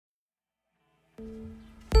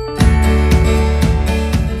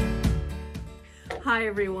Hi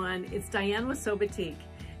everyone, it's Diane with SewBatik,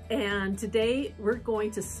 and today we're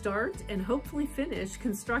going to start and hopefully finish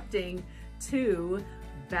constructing 2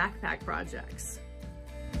 backpack projects.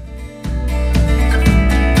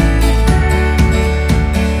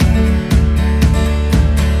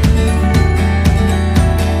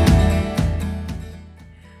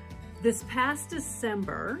 This past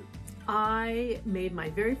December, I made my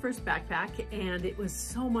very first backpack and it was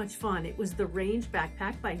so much fun. It was the Range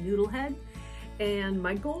backpack by Noodlehead. And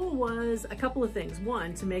my goal was a couple of things.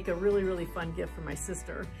 1, to make a really fun gift for my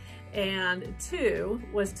sister. And 2,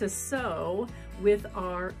 was to sew with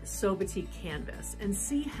our SewBatik Canvas and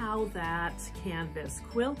see how that canvas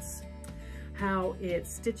quilts, how it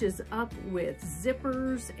stitches up with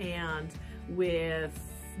zippers and with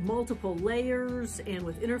multiple layers and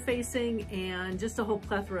with interfacing and just a whole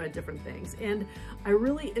plethora of different things. And I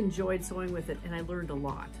really enjoyed sewing with it and I learned a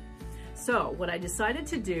lot. So what I decided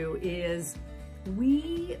to do is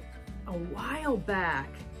a while back,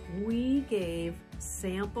 we gave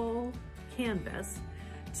sample canvas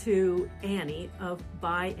to Annie of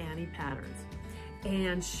By Annie Patterns.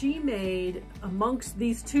 And she made, amongst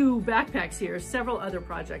these 2 backpacks here, several other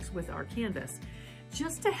projects with our canvas,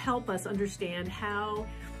 just to help us understand how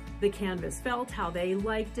the canvas felt, how they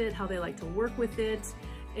liked it, how they like to work with it.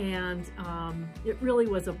 And it really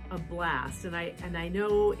was a blast. And I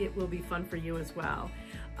know it will be fun for you as well.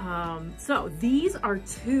 So these are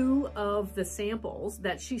 2 of the samples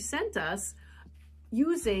that she sent us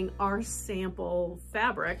using our sample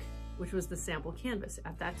fabric, which was the sample canvas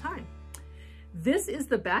at that time. This is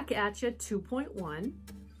the Back At Ya 2.1,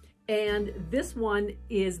 and this one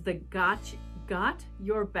is the Got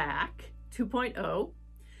Your Back 2.0.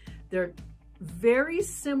 They're very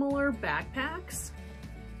similar backpacks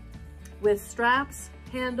with straps,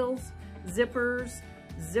 handles, zippers,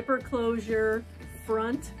 zipper closure,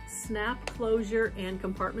 front snap closure, and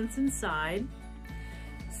compartments inside.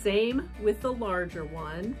 Same with the larger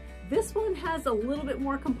one. This one has a little bit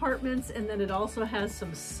more compartments, and then it also has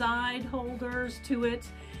some side holders to it.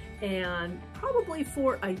 And probably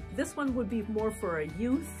this one would be more for a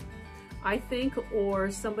youth, I think, or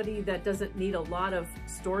somebody that doesn't need a lot of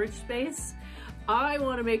storage space. I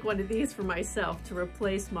want to make one of these for myself to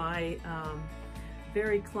replace my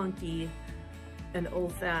very clunky and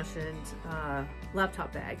old-fashioned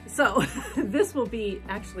laptop bag. So this will be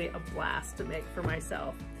actually a blast to make for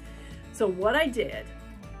myself. So what I did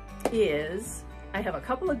is, I have a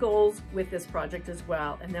couple of goals with this project as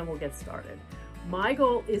well, and then we'll get started. My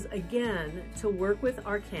goal is, again, to work with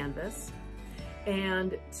our canvas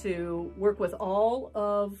and to work with all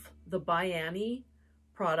of the By Annie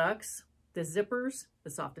products, the zippers, the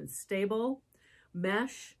soft and stable,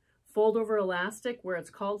 mesh, fold over elastic where it's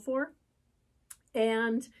called for,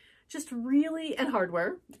 and just really, and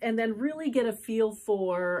hardware, and then really get a feel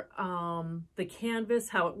for the canvas,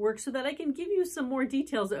 how it works, so that I can give you some more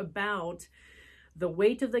details about the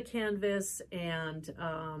weight of the canvas and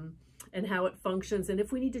how it functions, and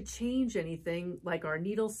if we need to change anything like our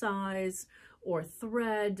needle size or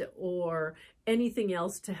thread or anything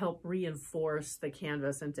else to help reinforce the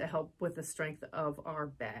canvas and to help with the strength of our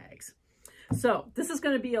bags. So this is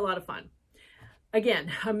going to be a lot of fun.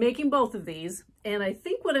 Again, I'm making both of these, and I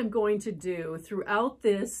think what I'm going to do throughout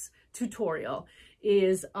this tutorial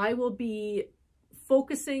is I will be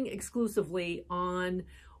focusing exclusively on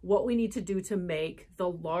what we need to do to make the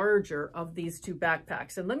larger of these 2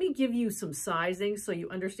 backpacks. And let me give you some sizing so you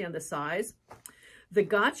understand the size. The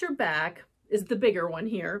Got Your Back is the bigger one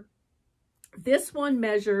here. This one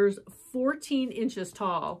measures 14 inches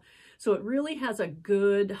tall, so it really has a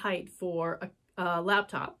good height for a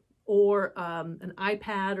laptop or an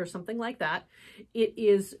iPad or something like that. It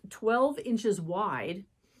is 12 inches wide,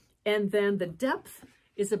 and then the depth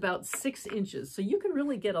is about 6 inches. So you can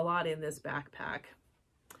really get a lot in this backpack.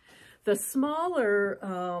 The smaller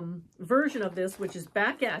version of this, which is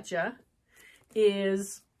Back At Ya,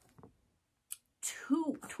 is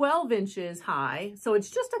 12 inches high. So it's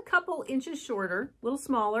just a couple inches shorter, a little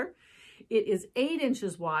smaller. It is 8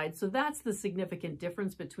 inches wide. So that's the significant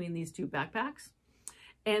difference between these 2 backpacks.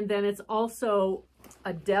 And then it's also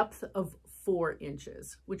a depth of 4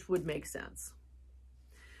 inches, which would make sense.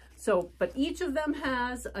 So, but each of them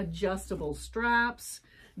has adjustable straps.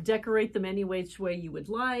 Decorate them any which way you would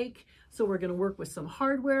like. So we're going to work with some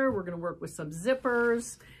hardware. We're going to work with some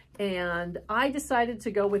zippers. And I decided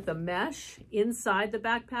to go with the mesh inside the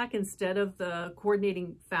backpack instead of the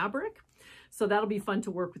coordinating fabric. So that'll be fun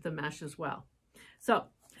to work with the mesh as well. So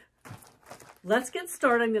let's get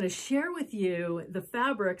started. I'm going to share with you the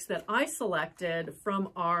fabrics that I selected from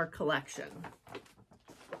our collection.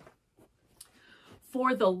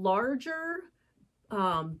 For the larger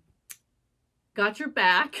Got Your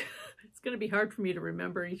Back, it's going to be hard for me to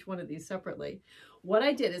remember each one of these separately. What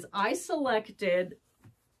I did is I selected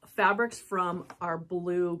fabrics from our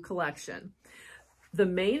blue collection. The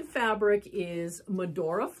main fabric is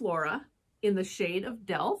Medora Flora in the shade of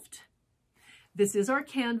Delft. This is our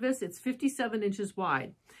canvas. It's 57 inches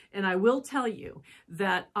wide. And I will tell you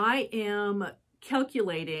that I am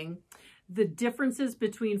calculating the differences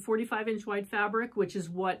between 45-inch wide fabric, which is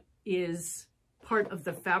what is part of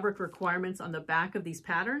the fabric requirements on the back of these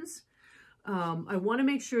patterns. I want to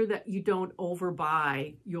make sure that you don't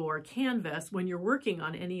overbuy your canvas when you're working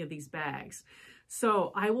on any of these bags.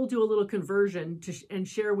 So I will do a little conversion and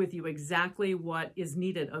share with you exactly what is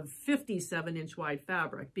needed of 57-inch wide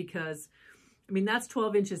fabric, because I mean, that's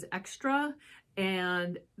 12 inches extra,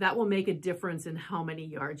 and that will make a difference in how many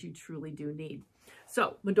yards you truly do need.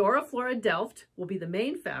 So Medora Flora Delft will be the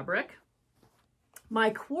main fabric. My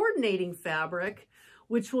coordinating fabric,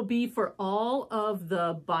 which will be for all of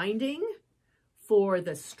the binding, for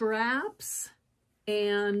the straps,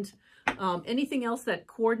 and anything else that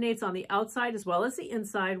coordinates on the outside as well as the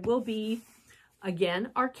inside, will be,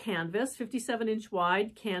 again, our canvas, 57-inch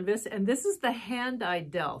wide canvas. And this is the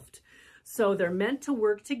hand-dyed Delft. So they're meant to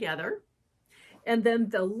work together. And then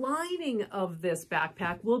the lining of this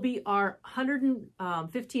backpack will be our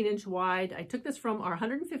 115-inch wide. I took this from our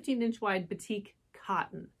 115-inch wide batik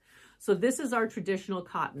cotton. So this is our traditional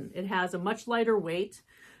cotton. It has a much lighter weight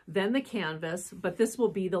than the canvas, but this will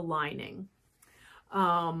be the lining.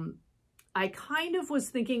 I kind of was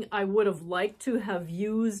thinking I would have liked to have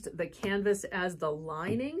used the canvas as the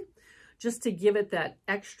lining just to give it that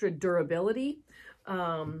extra durability.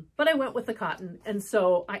 But I went with the cotton. And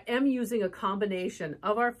so I am using a combination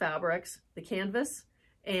of our fabrics, the canvas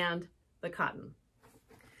and the cotton.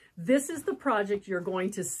 This is the project you're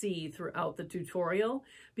going to see throughout the tutorial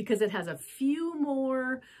because it has a few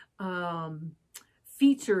more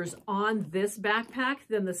features on this backpack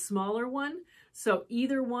than the smaller one. So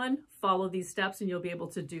either one, follow these steps and you'll be able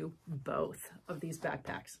to do both of these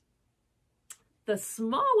backpacks. The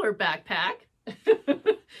smaller backpack,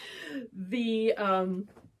 the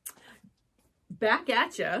Back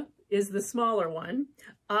At Ya is the smaller one.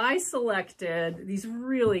 I selected these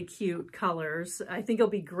really cute colors. I think it'll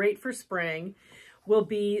be great for spring. Will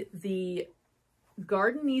be the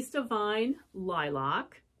Gardenista Vine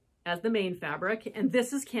Lilac as the main fabric. And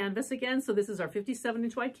this is canvas again. So this is our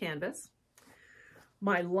 57-inch wide canvas.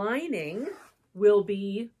 My lining will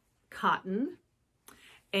be cotton.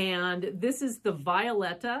 And this is the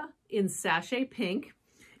Violetta in Sachet Pink.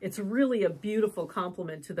 It's really a beautiful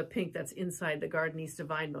complement to the pink that's inside the Gardenista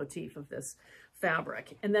Vine motif of this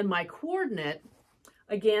fabric. And then my coordinate,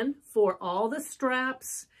 again, for all the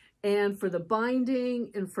straps and for the binding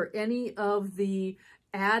and for any of the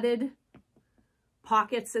added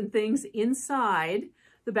pockets and things inside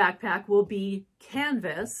the backpack, will be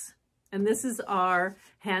canvas. And this is our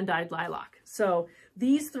hand-dyed lilac. So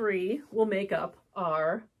these three will make up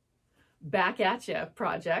our Back At Ya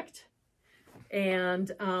project.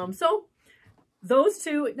 And so those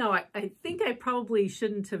two, now I think I probably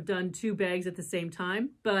shouldn't have done two bags at the same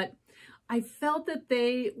time, but I felt that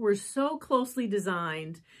they were so closely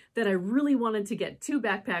designed that I really wanted to get two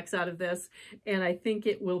backpacks out of this. And I think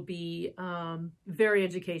it will be very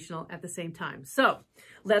educational at the same time. So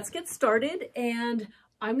let's get started. And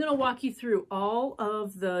I'm going to walk you through all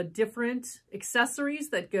of the different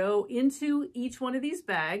accessories that go into each one of these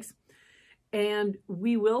bags. And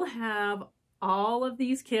we will have all of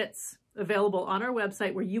these kits available on our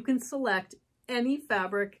website where you can select any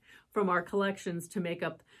fabric from our collections to make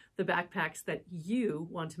up the backpacks that you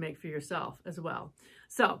want to make for yourself as well.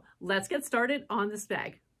 So let's get started on this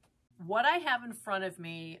bag. What I have in front of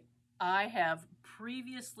me, I have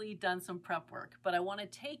previously done some prep work, but I want to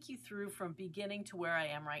take you through from beginning to where I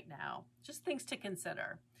am right now. Just things to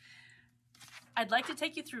consider. I'd like to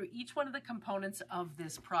take you through each one of the components of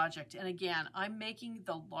this project. And again, I'm making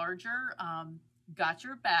the larger Got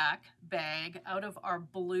Your Back bag out of our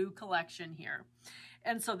blue collection here.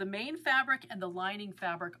 And so the main fabric and the lining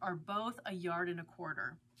fabric are both 1.25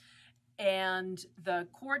 yards. And the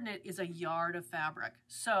coordinate is 1 yard of fabric.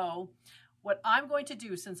 So what I'm going to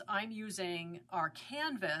do, since I'm using our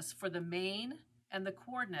canvas for the main and the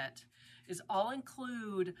coordinate, is I'll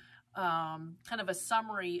include kind of a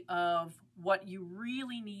summary of what you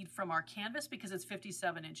really need from our canvas because it's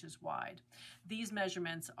 57 inches wide. These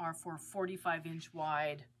measurements are for 45-inch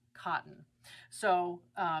wide cotton. So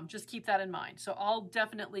just keep that in mind. So I'll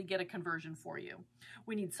definitely get a conversion for you.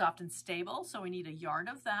 We need soft and stable, so we need a yard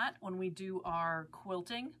of that when we do our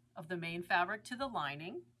quilting of the main fabric to the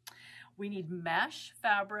lining. We need mesh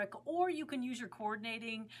fabric, or you can use your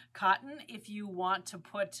coordinating cotton if you want to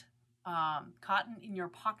put cotton in your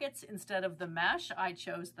pockets instead of the mesh. I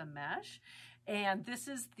chose the mesh, and this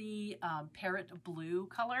is the parrot blue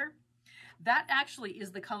color. That actually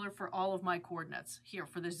is the color for all of my coordinates. Here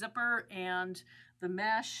for the zipper and the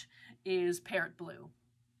mesh is parrot blue.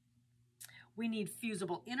 We need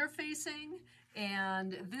fusible interfacing,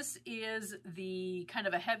 and this is the kind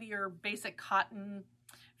of a heavier basic cotton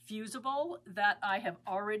fusible that I have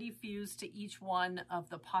already fused to each one of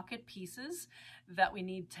the pocket pieces that we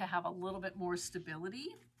need to have a little bit more stability.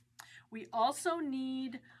 We also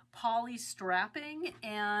need poly strapping,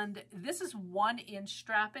 and this is 1 inch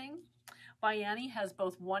strapping. Bayani has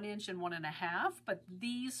both 1 inch and 1.5, but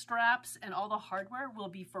these straps and all the hardware will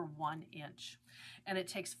be for 1 inch. And it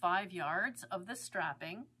takes 5 yards of the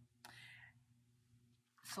strapping.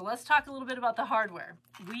 So let's talk a little bit about the hardware.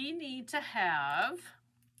 We need to have,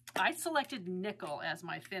 I selected nickel as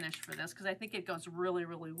my finish for this because I think it goes really,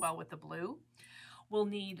 really well with the blue. We'll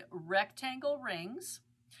need rectangle rings,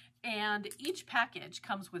 and each package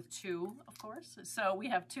comes with 2, of course. So we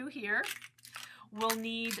have 2 here. We'll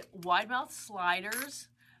need wide mouth sliders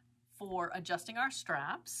for adjusting our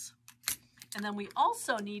straps. And then we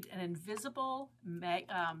also need an invisible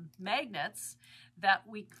magnets that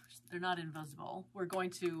they're not invisible. We're going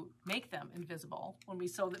to make them invisible when we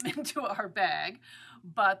sew them into our bag,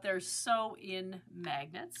 but they're sew-in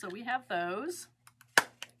magnets. So we have those.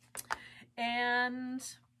 And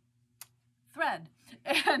thread.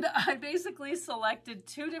 And I basically selected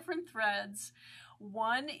 2 different threads.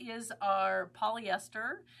 One is our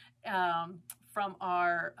polyester from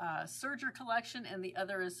our serger collection, and the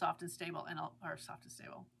other is soft and stable,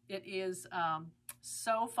 It is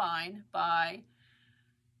So Fine by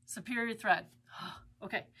Superior Thread.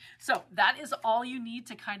 Okay, so that is all you need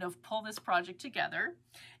to kind of pull this project together.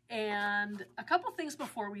 And a couple things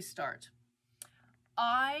before we start.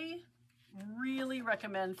 I really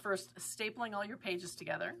recommend first stapling all your pages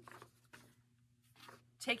together,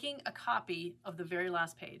 taking a copy of the very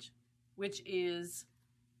last page, which is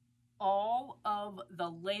all of the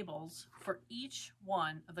labels for each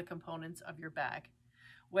one of the components of your bag,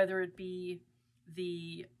 whether it be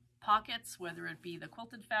the pockets, whether it be the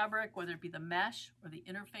quilted fabric, whether it be the mesh or the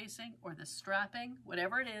interfacing or the strapping,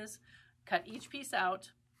 whatever it is, cut each piece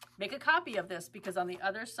out, make a copy of this because on the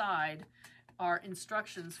other side are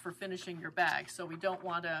instructions for finishing your bag. So we don't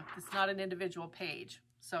want to, it's not an individual page.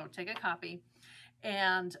 So take a copy,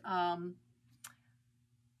 and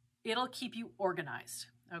it'll keep you organized,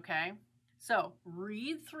 okay? So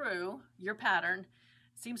read through your pattern.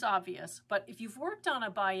 Seems obvious, but if you've worked on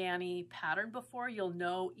a Bayani pattern before, you'll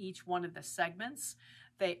know each one of the segments.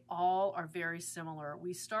 They all are very similar.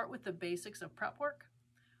 We start with the basics of prep work.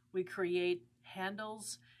 We create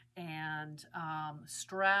handles and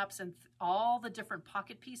straps and all the different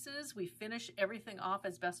pocket pieces. We finish everything off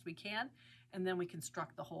as best we can, and then we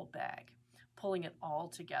construct the whole bag, pulling it all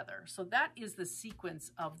together. So that is the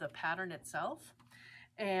sequence of the pattern itself.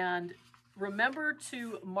 And remember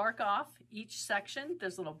to mark off each section.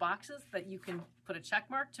 There's little boxes that you can put a check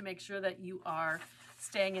mark to make sure that you are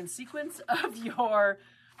staying in sequence of your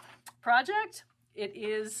project. It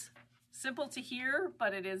is simple to hear,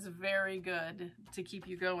 but it is very good to keep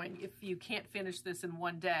you going. If you can't finish this in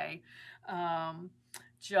one day,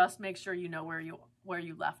 just make sure you know where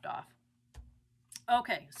you left off.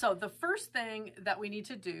 Okay, so the first thing that we need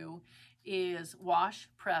to do is wash,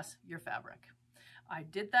 press your fabric. I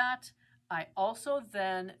did that. I also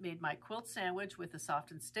then made my quilt sandwich with the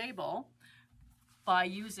soft and stable by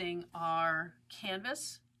using our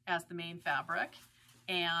canvas as the main fabric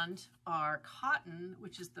and our cotton,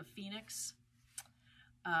 which is the Phoenix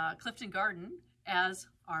Clifton Garden, as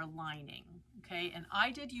our lining, okay? And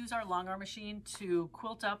I did use our long arm machine to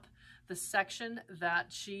quilt up the section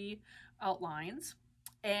that she outlines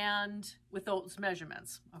and with those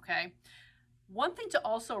measurements, okay? One thing to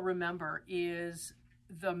also remember is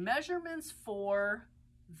the measurements for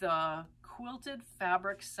the quilted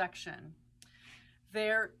fabric section.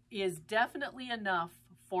 There is definitely enough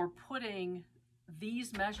for putting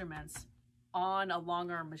these measurements on a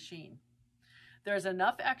long arm machine. There's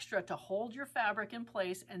enough extra to hold your fabric in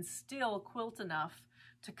place and still quilt enough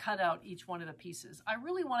to cut out each one of the pieces. I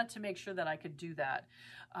really wanted to make sure that I could do that.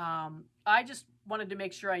 I just wanted to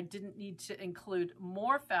make sure I didn't need to include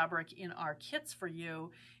more fabric in our kits for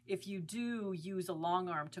you if you do use a long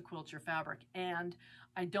arm to quilt your fabric, and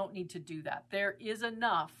I don't need to do that. There is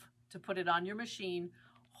enough to put it on your machine,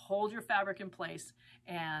 hold your fabric in place,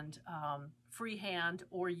 and freehand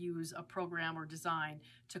or use a program or design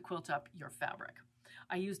to quilt up your fabric.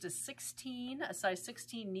 I used a size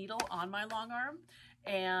 16 needle on my long arm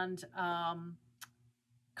and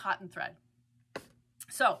cotton thread.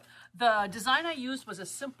 So the design I used was a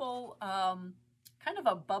simple kind of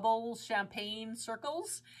a bubble champagne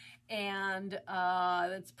circles, and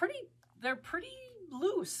they're pretty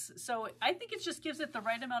loose. So I think it just gives it the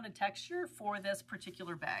right amount of texture for this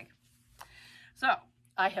particular bag. So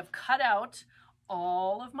I have cut out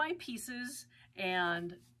all of my pieces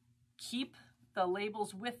and keep the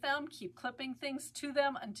labels with them, keep clipping things to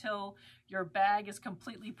them until your bag is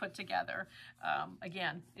completely put together.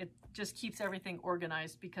 Again, it just keeps everything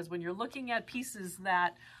organized, because when you're looking at pieces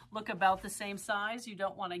that look about the same size, you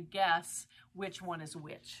don't want to guess which one is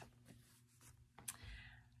which.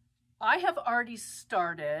 I have already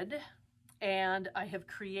started and I have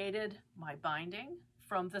created my binding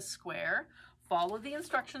from the square. Follow the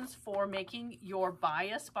instructions for making your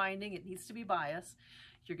bias binding. It needs to be bias.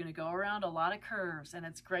 You're going to go around a lot of curves, and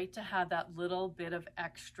it's great to have that little bit of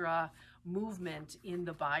extra movement in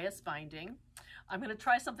the bias binding. I'm going to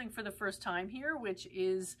try something for the first time here, which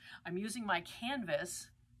is I'm using my canvas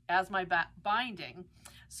as my binding.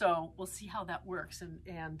 So we'll see how that works,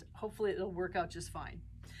 and hopefully it'll work out just fine.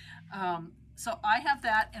 So I have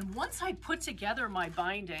that, and once I put together my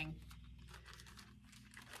binding,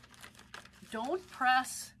 don't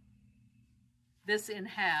press this in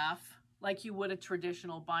half like you would a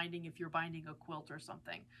traditional binding if you're binding a quilt or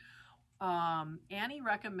something. Annie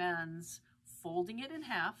recommends folding it in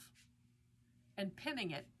half and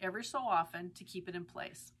pinning it every so often to keep it in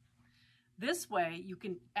place. This way you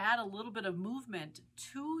can add a little bit of movement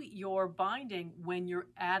to your binding when you're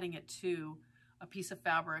adding it to a piece of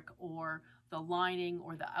fabric or the lining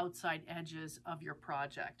or the outside edges of your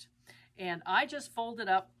project. And I just fold it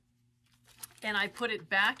up and I put it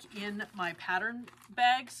back in my pattern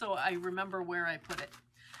bag so I remember where I put it.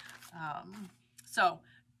 So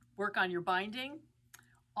work on your binding.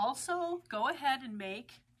 Also, go ahead and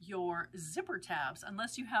make your zipper tabs.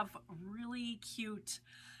 Unless you have really cute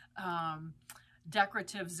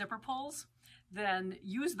decorative zipper pulls, then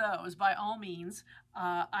use those by all means.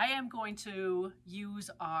 I am going to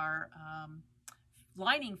use our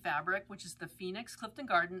lining fabric, which is the Phoenix Clifton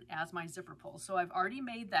Garden, as my zipper pull. So I've already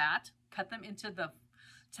made that, cut them into the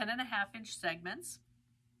 10.5-inch segments,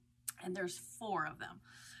 and there's 4 of them.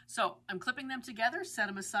 So I'm clipping them together, set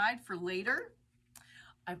them aside for later.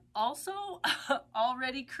 I've also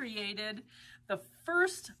already created the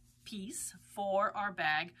first piece for our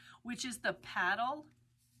bag, which is the paddle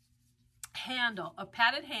handle, a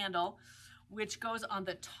padded handle, which goes on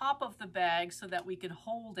the top of the bag so that we can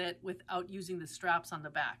hold it without using the straps on the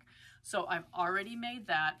back. So I've already made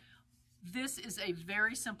that. This is a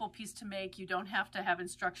very simple piece to make. You don't have to have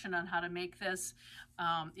instruction on how to make this.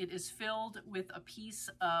 It is filled with a piece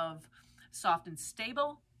of soft and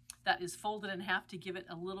stable that is folded in half to give it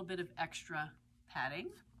a little bit of extra padding.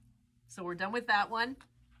 So we're done with that one.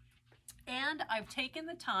 And I've taken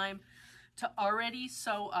the time to already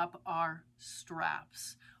sew up our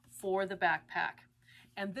straps for the backpack.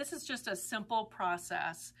 And this is just a simple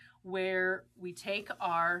process where we take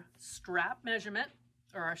our strap measurement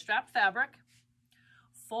or our strap fabric,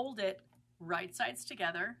 fold it right sides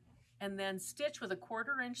together, and then stitch with a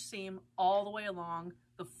 1/4 inch seam all the way along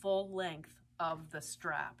the full length of the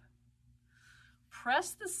strap.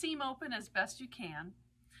 Press the seam open as best you can,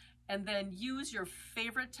 and then use your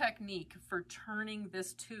favorite technique for turning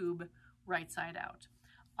this tube right side out.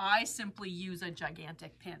 I simply use a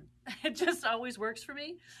gigantic pin. It just always works for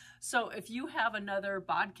me. So if you have another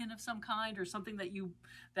bodkin of some kind or something that you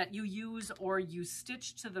use, or you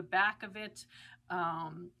stitch to the back of it,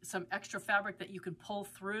 some extra fabric that you can pull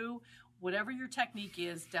through, whatever your technique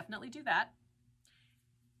is, definitely do that.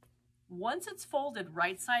 Once it's folded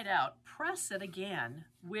right side out, press it again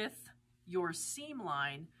with your seam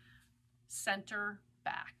line center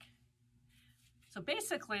back. So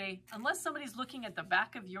basically, unless somebody's looking at the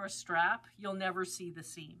back of your strap, you'll never see the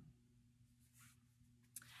seam.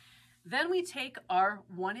 Then we take our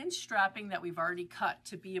 1-inch strapping that we've already cut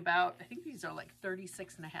to be about, I think these are like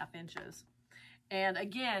 36.5 inches. And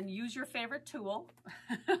again, use your favorite tool.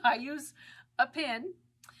 I use a pin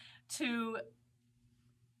to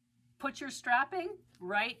put your strapping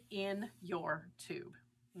right in your tube,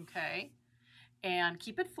 okay? and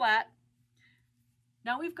keep it flat.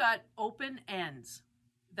 Now we've got open ends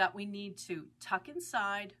that we need to tuck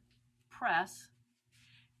inside, press,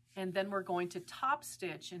 and then we're going to top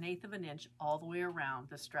stitch 1/8 of an inch all the way around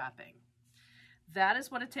the strapping. That is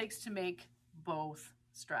what it takes to make both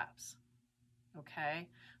straps. Okay,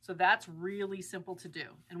 so that's really simple to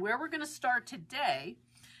do. And where we're going to start today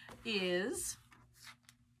is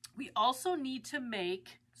we also need to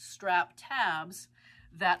make strap tabs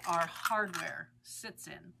that our hardware sits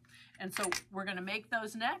in. And so we're going to make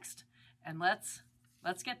those next, and let's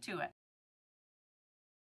get to it.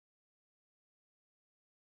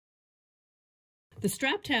 The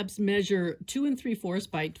strap tabs measure 2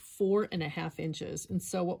 3/4 by 4.5 inches. And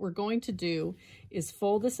so what we're going to do is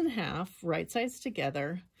fold this in half, right sides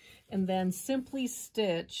together, and then simply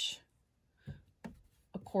stitch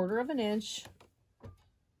 1/4 of an inch,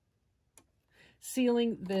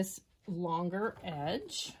 sealing this longer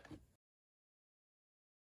edge.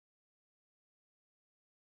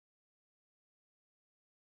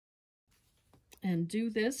 And do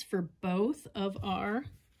this for both of our,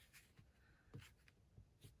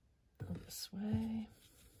 this way,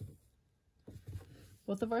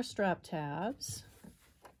 both of our strap tabs.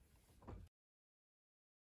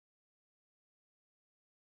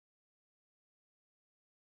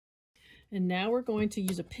 And now we're going to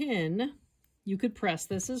use a pin. You could press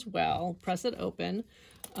this as well, press it open.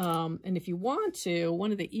 And if you want to,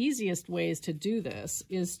 one of the easiest ways to do this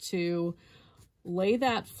is to lay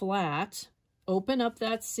that flat, open up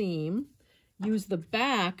that seam, use the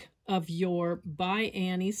back of your By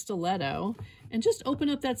Annie stiletto, and just open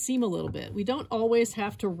up that seam a little bit. We don't always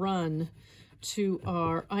have to run to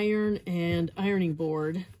our iron and ironing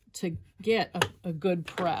board to get a good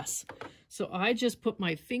press. So I just put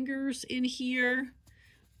my fingers in here,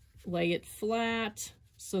 lay it flat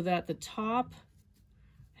so that the top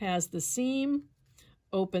has the seam,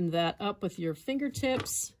 open that up with your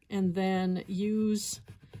fingertips, and then use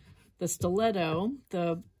the stiletto,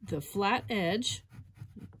 the flat edge,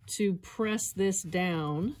 to press this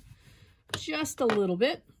down just a little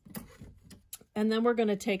bit. And then we're going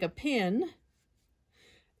to take a pin,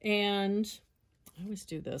 and I always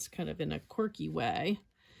do this kind of in a quirky way,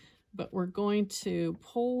 but we're going to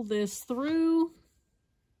pull this through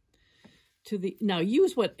to the, now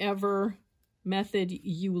use whatever method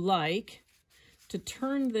you like to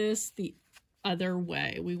turn this the other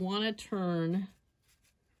way. We want to turn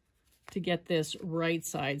to get this right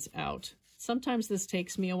sides out. Sometimes this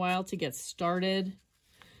takes me a while to get started,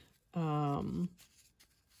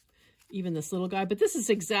 even this little guy, but this is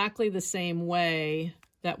exactly the same way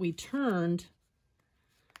that we turned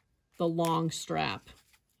the long strap.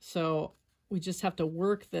 So we just have to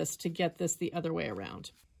work this to get this the other way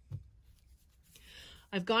around.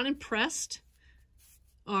 I've gone and pressed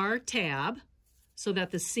our tab so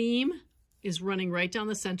that the seam is running right down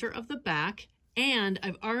the center of the back, and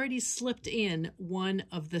I've already slipped in one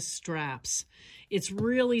of the straps. It's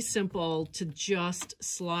really simple to just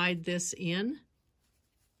slide this in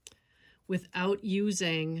without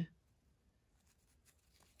using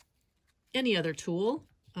any other tool,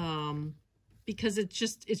 because it's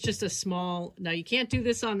just a small, now you can't do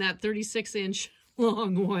this on that 36-inch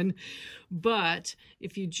long one, but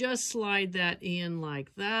if you just slide that in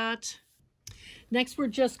like that. Next, we're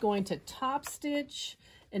just going to top stitch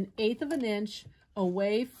 1/8 of an inch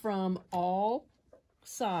away from all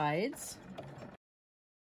sides.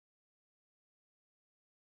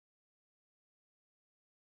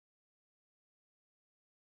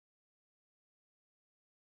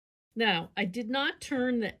 Now, I did not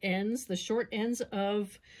turn the ends, the short ends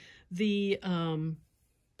of the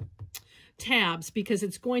tabs, because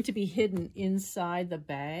it's going to be hidden inside the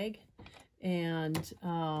bag. And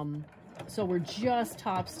so we're just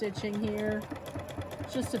top stitching here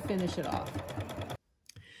just to finish it off.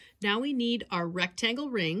 Now we need our rectangle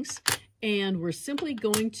rings, and we're simply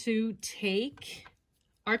going to take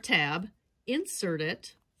our tab, insert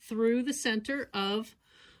it through the center of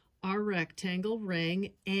our rectangle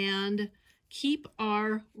ring, and keep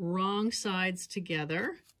our wrong sides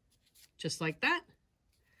together, just like that,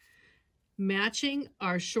 matching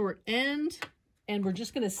our short end. And we're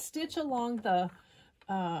just going to stitch along the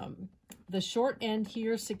short end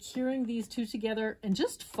here, securing these two together, and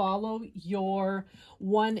just follow your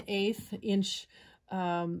 1/8 inch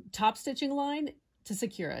top stitching line to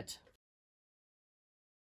secure it.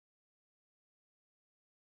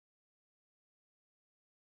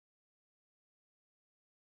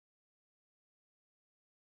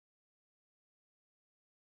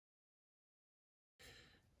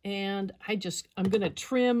 And I'm going to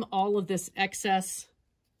trim all of this excess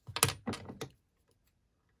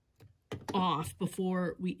off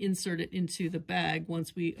before we insert it into the bag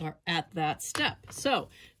once we are at that step. So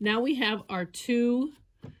now we have our 2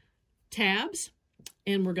 tabs,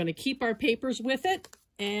 and we're going to keep our papers with it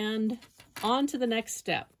and on to the next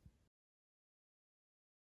step.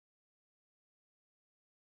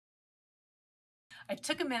 I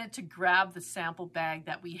took a minute to grab the sample bag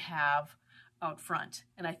that we have out front,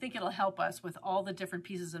 and I think it'll help us with all the different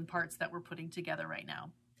pieces and parts that we're putting together right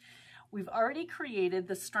now. We've already created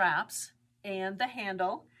the straps and the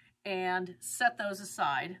handle and set those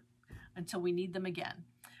aside until we need them again.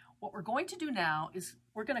 What we're going to do now is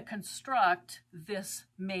we're going to construct this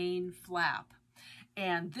main flap.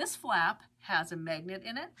 And this flap has a magnet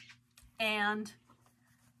in it, and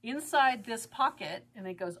inside this pocket, and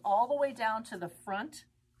it goes all the way down to the front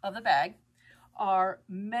of the bag, are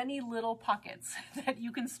many little pockets that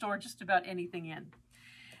you can store just about anything in.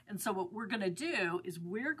 And so what we're going to do is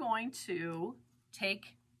we're going to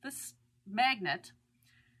take this magnet,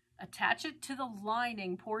 attach it to the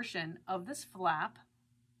lining portion of this flap.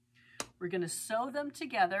 We're going to sew them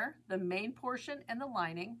together, the main portion and the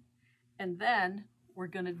lining, and then we're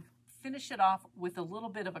going to finish it off with a little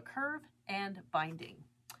bit of a curve and binding.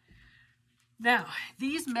 Now,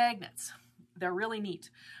 these magnets, they're really neat.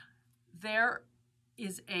 There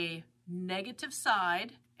is a negative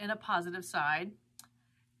side and a positive side,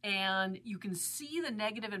 and you can see the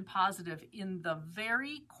negative and positive in the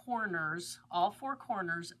very corners, all 4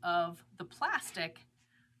 corners of the plastic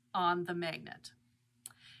on the magnet.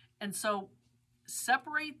 And so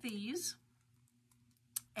separate these,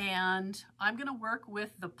 and I'm going to work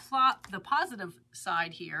with the positive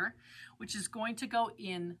side here, which is going to go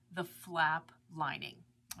in the flap lining,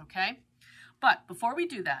 okay? But before we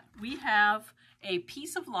do that, we have a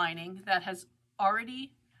piece of lining that has I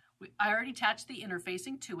already attached the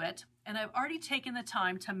interfacing to it, and I've already taken the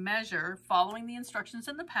time to measure, following the instructions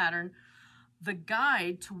in the pattern, the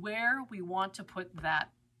guide to where we want to put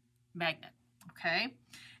that magnet, okay?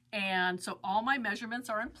 And so all my measurements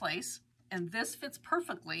are in place, and this fits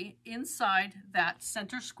perfectly inside that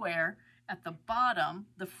center square at the bottom,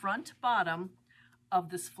 the front bottom of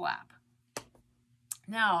this flap.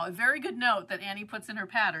 Now, a very good note that Annie puts in her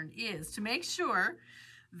pattern is to make sure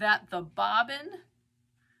that the bobbin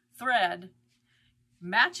thread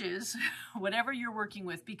matches whatever you're working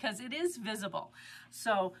with, because it is visible.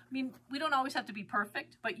 So, I mean, we don't always have to be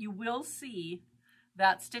perfect, but you will see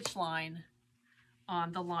that stitch line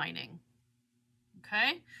on the lining.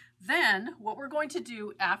 Okay? Then what we're going to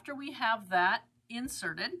do after we have that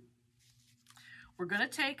inserted, we're going to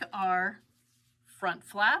take our front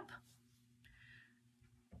flap,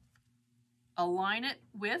 align it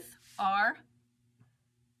with our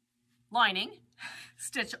lining,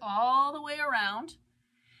 stitch all the way around,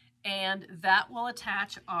 and that will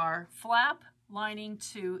attach our flap lining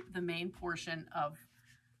to the main portion of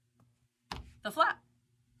the flap.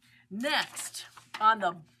 Next, on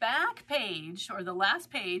the back page, or the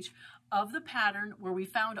last page of the pattern where we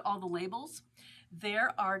found all the labels,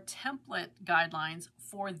 there are template guidelines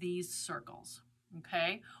for these circles,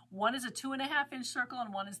 okay? One is a 2.5-inch circle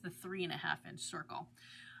and one is the 3.5-inch circle.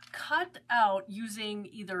 Cut out using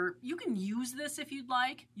either, you can use this if you'd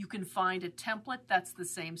like, you can find a template that's the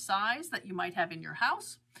same size that you might have in your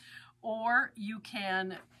house, or you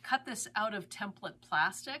can cut this out of template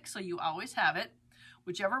plastic so you always have it.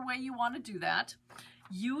 Whichever way you want to do that,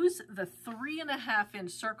 use the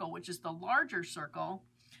 3.5-inch circle, which is the larger circle.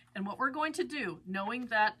 And what we're going to do, knowing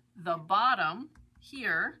that the bottom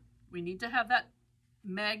here, we need to have that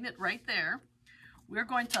magnet right there, we're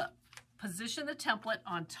going to position the template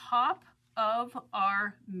on top of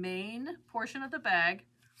our main portion of the bag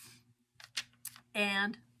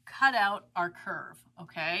and cut out our curve,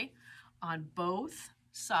 okay, on both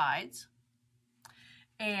sides.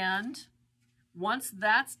 And once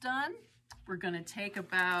that's done, we're going to take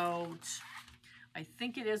about, I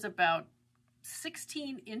think it is about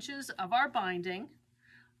 16 inches of our binding,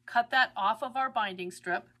 cut that off of our binding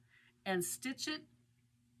strip, and stitch it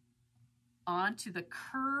onto the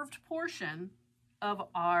curved portion of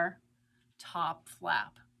our top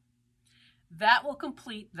flap. That will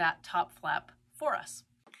complete that top flap for us.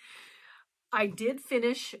 I did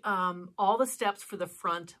finish all the steps for the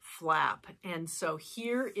front flap, and so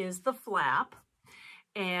here is the flap,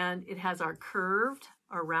 and it has our curved,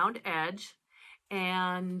 our round edge,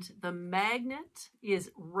 and the magnet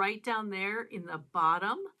is right down there in the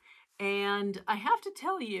bottom. And I have to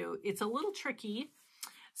tell you, it's a little tricky.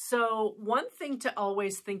 So one thing to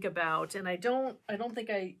always think about, and I don't think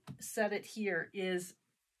I said it here, is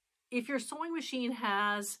if your sewing machine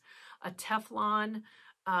has a Teflon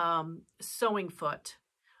sewing foot,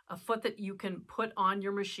 a foot that you can put on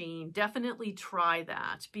your machine, definitely try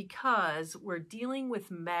that, because we're dealing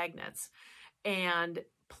with magnets and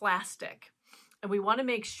plastic. And we want to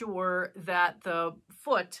make sure that the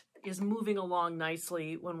foot is moving along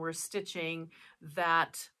nicely when we're stitching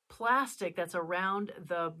that plastic that's around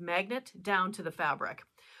the magnet down to the fabric.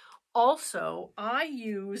 Also, I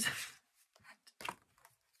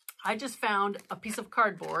just found a piece of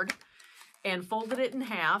cardboard and folded it in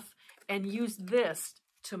half and used this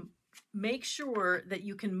to make sure that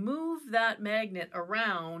you can move that magnet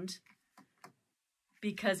around,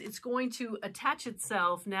 because it's going to attach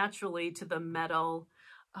itself naturally to the metal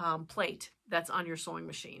plate that's on your sewing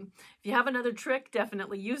machine. If you have another trick,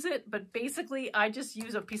 definitely use it, but basically I just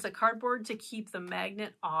use a piece of cardboard to keep the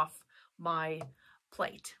magnet off my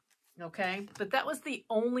plate. Okay, but that was the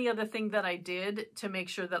only other thing that I did to make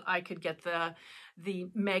sure that I could get the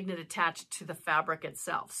magnet attached to the fabric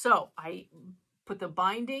itself. So I put the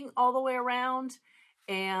binding all the way around,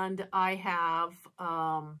 and I have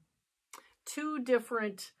two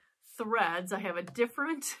different threads. I have a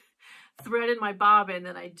different thread in my bobbin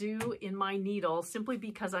than I do in my needle, simply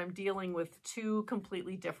because I'm dealing with two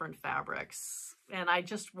completely different fabrics. And I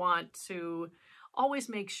just want to always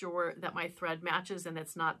make sure that my thread matches and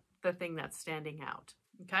it's not the thing that's standing out.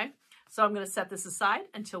 Okay, so I'm going to set this aside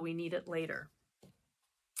until we need it later.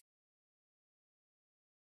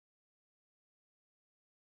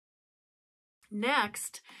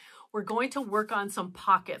 Next, we're going to work on some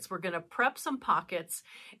pockets. We're going to prep some pockets,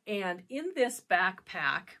 and in this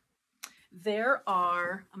backpack there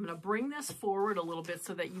are, I'm going to bring this forward a little bit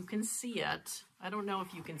so that you can see it. I don't know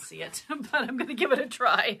if you can see it, but I'm going to give it a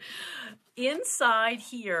try. Inside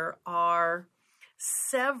here are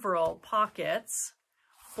several pockets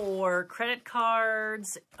for credit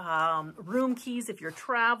cards, room keys if you're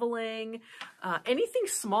traveling, anything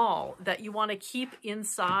small that you want to keep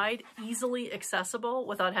inside, easily accessible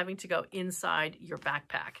without having to go inside your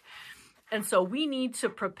backpack. And so we need to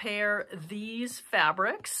prepare these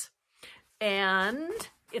fabrics, and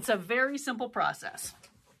it's a very simple process.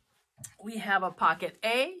 We have a pocket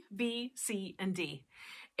A, B, C, and D,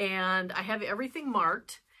 and I have everything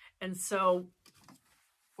marked. And so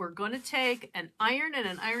we're going to take an iron and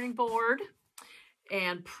an ironing board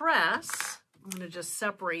and press. I'm going to just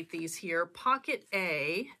separate these here. Pocket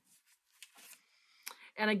A.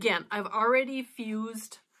 And again, I've already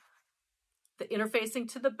fused the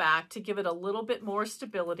interfacing to the back to give it a little bit more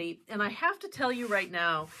stability. And I have to tell you right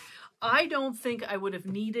now, I don't think I would have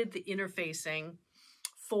needed the interfacing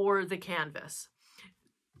for the canvas.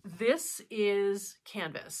 This is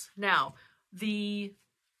canvas. Now, the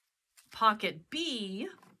pocket B,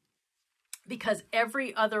 because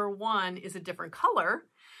every other one is a different color,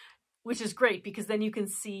 which is great because then you can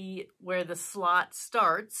see where the slot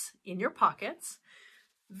starts in your pockets.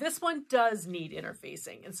 This one does need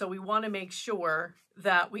interfacing, and so we want to make sure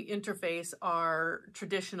that we interface our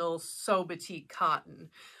traditional SewBatik cotton.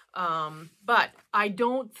 But I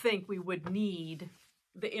don't think we would need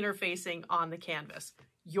the interfacing on the canvas.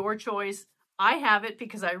 Your choice. I have it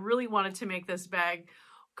because I really wanted to make this bag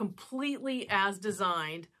completely as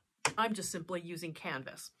designed. I'm just simply using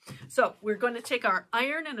canvas. So we're going to take our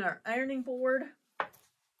iron and our ironing board.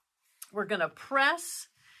 We're going to press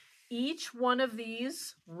each one of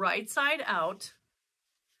these right side out.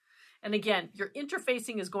 And again, your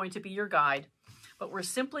interfacing is going to be your guide, but we're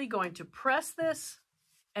simply going to press this,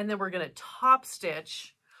 and then we're going to top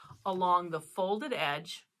stitch along the folded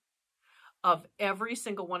edge of every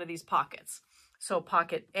single one of these pockets. So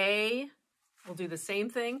pocket A, we'll do the same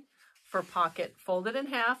thing for pocket folded in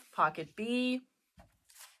half, pocket B,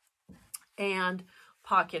 and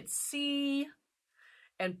pocket C,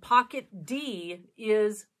 and pocket D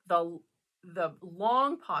is the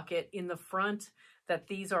long pocket in the front that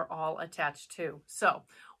these are all attached to. So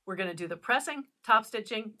we're going to do the pressing, top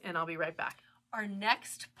stitching, and I'll be right back. Our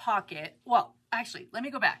next pocket, well, actually, let me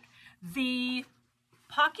go back. The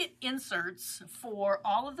pocket inserts for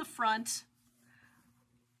all of the front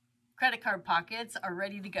credit card pockets are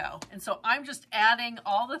ready to go. And so I'm just adding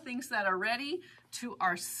all the things that are ready to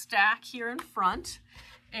our stack here in front.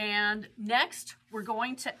 And next we're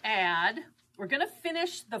going to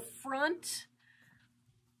finish the front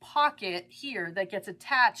pocket here that gets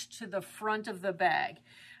attached to the front of the bag.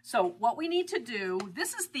 So what we need to do,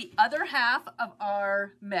 this is the other half of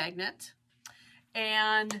our magnet.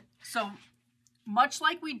 And so much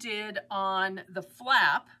like we did on the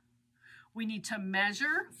flap, we need to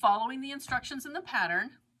measure, following the instructions in the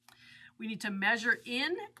pattern, we need to measure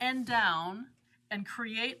in and down and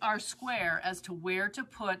create our square as to where to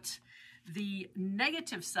put the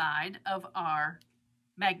negative side of our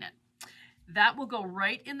magnet. that will go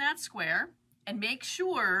right in that square, and make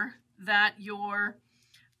sure that your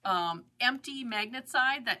empty magnet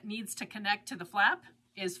side that needs to connect to the flap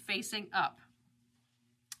is facing up.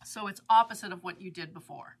 So it's opposite of what you did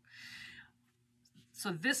before.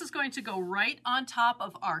 So this is going to go right on top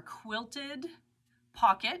of our quilted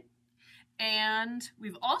pocket. And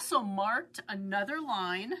we've also marked another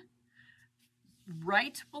line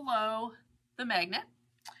right below the magnet.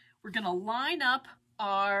 We're going to line up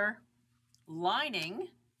our lining,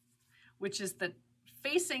 which is the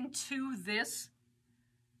facing to this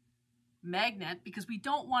magnet, because we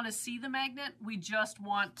don't want to see the magnet. We just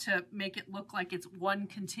want to make it look like it's one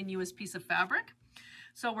continuous piece of fabric.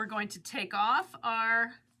 So we're going to take off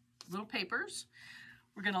our little papers.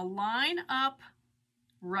 We're going to line up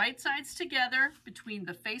right sides together between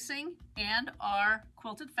the facing and our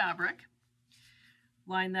quilted fabric.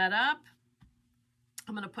 Line that up.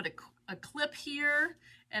 I'm going to put a clip here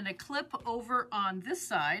and a clip over on this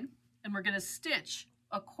side, and we're going to stitch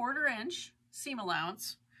a 1/4 inch seam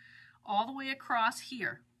allowance all the way across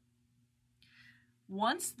here.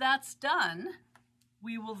 Once that's done,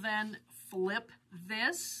 we will then flip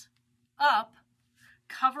this up,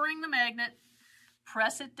 covering the magnet,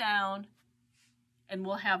 press it down, and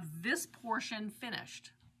we'll have this portion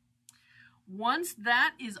finished. Once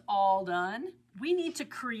that is all done, we need to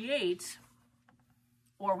create,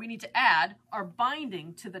 or we need to add our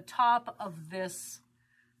binding to the top of this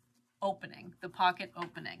opening, the pocket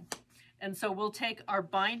opening. And so we'll take our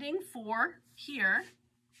binding for here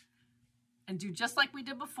and do just like we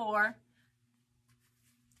did before.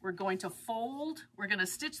 We're going to fold, we're going to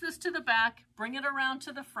stitch this to the back, bring it around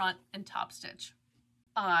to the front, and top stitch.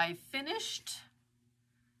 I finished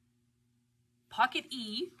pocket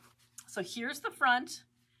E. So here's the front,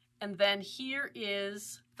 and then here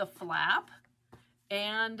is the flap,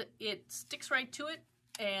 and it sticks right to it,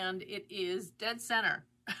 and it is dead center.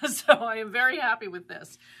 So I am very happy with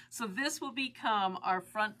this. So this will become our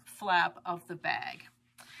front flap of the bag.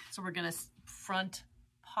 So we're going to front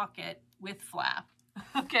pocket with flap.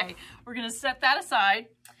 Okay, we're going to set that aside.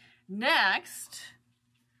 Next,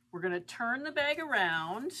 we're going to turn the bag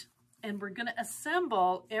around, and we're going to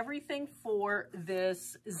assemble everything for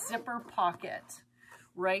this zipper pocket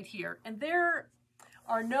right here. And there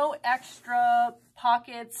are no extra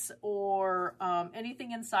pockets or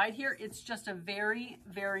anything inside here. It's just a very,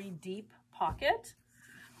 very deep pocket.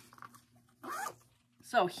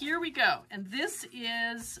 So here we go. And this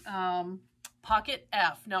is pocket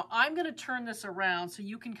F. Now I'm going to turn this around so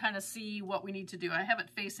you can kind of see what we need to do. I have it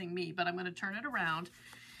facing me, but I'm going to turn it around.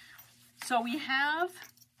 So we have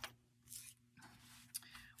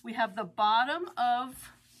the bottom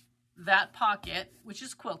of that pocket, which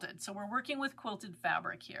is quilted. So we're working with quilted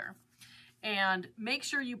fabric here. And make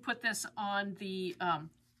sure you put this on the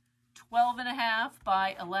 12.5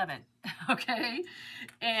 by 11, okay?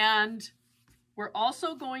 And we're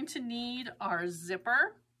also going to need our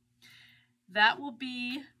zipper. That will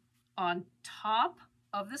be on top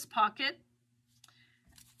of this pocket.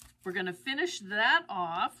 We're going to finish that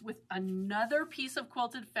off with another piece of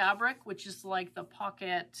quilted fabric, which is like the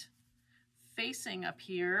pocket facing up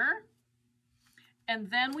here. And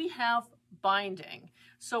then we have binding.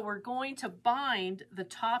 So we're going to bind the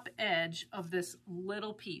top edge of this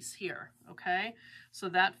little piece here, okay? So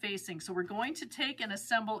that facing. So we're going to take and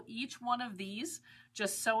assemble each one of these,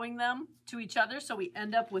 just sewing them to each other so we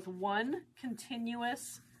end up with one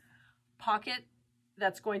continuous pocket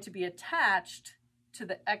that's going to be attached to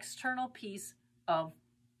the external piece of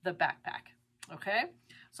the backpack, okay?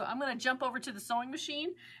 So I'm going to jump over to the sewing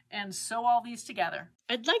machine and sew all these together.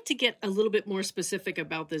 I'd like to get a little bit more specific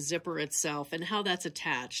about the zipper itself and how that's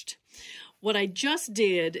attached. What I just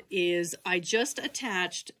did is I just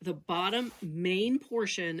attached the bottom main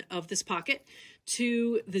portion of this pocket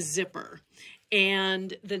to the zipper.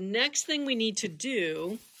 And the next thing we need to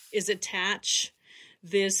do is attach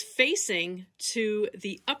this facing to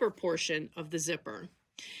the upper portion of the zipper.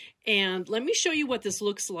 And let me show you what this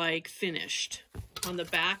looks like finished. On the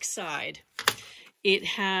back side, it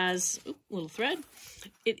has a little thread.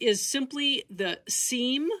 It is simply the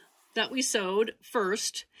seam that we sewed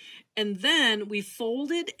first, and then we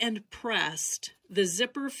folded and pressed the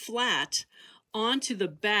zipper flat onto the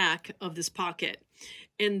back of this pocket.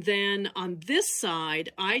 And then on this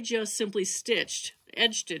side, I just simply edge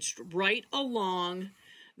stitched right along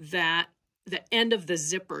the end of the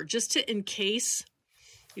zipper, just to encase.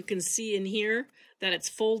 You can see in here that it's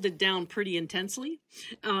folded down pretty intensely.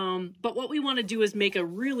 But what we want to do is make a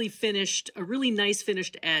really nice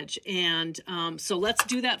finished edge. And so let's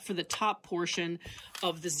do that for the top portion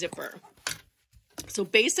of the zipper. So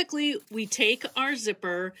basically we take our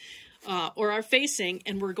zipper, or our facing,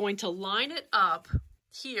 and we're going to line it up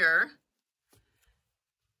here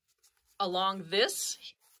along this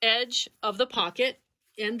edge of the pocket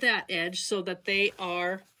and that edge so that they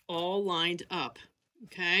are all lined up,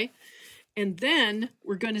 okay? And then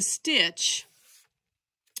we're going to stitch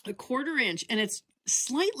a 1/4 inch, and it's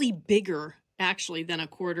slightly bigger actually than a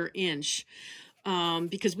 1/4 inch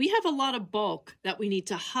because we have a lot of bulk that we need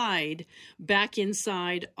to hide back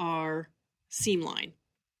inside our seam line.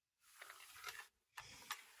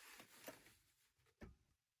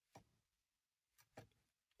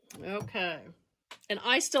 Okay, and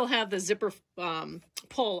I still have the zipper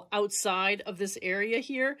pull outside of this area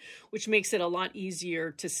here, which makes it a lot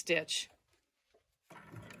easier to stitch.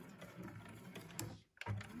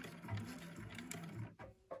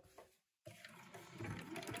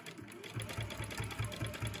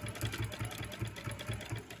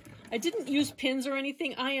 I didn't use pins or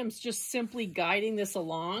anything. I am just simply guiding this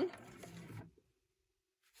along.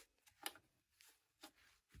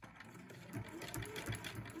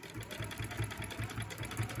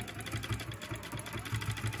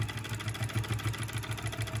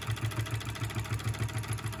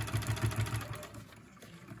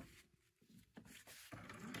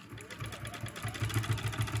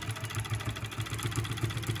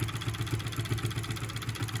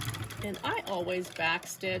 And I always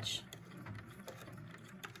backstitch.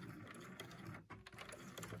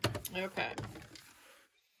 Okay.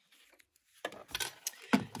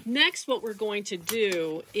 Next, what we're going to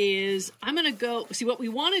do is I'm going to go, see what we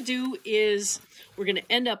want to do is we're going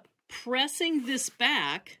to end up pressing this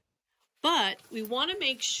back, but we want to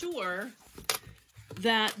make sure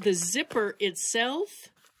that the zipper itself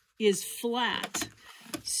is flat.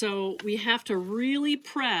 So we have to really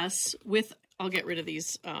press with, I'll get rid of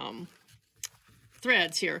these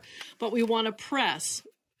threads here, but we want to press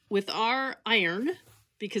with our iron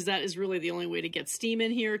because that is really the only way to get steam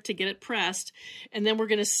in here, to get it pressed. And then we're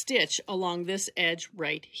going to stitch along this edge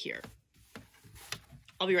right here.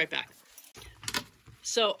 I'll be right back.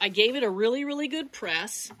 So I gave it a really, really good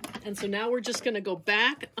press. And so now we're just going to go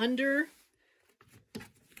back under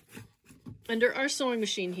our sewing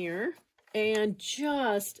machine here and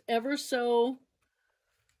just ever so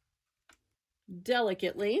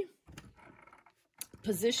delicately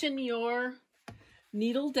position your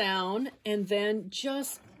needle down and then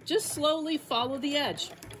just slowly follow the edge.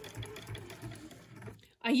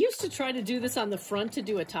 I used to try to do this on the front to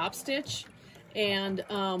do a top stitch, and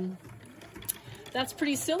that's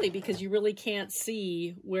pretty silly because you really can't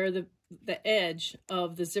see where the edge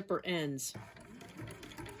of the zipper ends.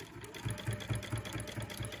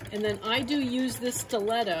 And then I do use this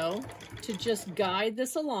stiletto to just guide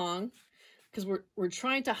this along because we're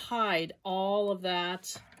trying to hide all of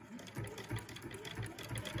that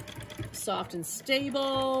soft and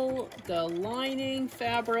stable, the lining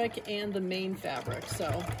fabric, and the main fabric.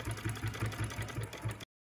 So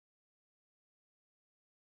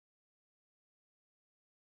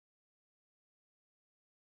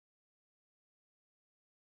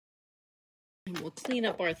and we'll clean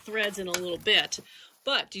up our threads in a little bit.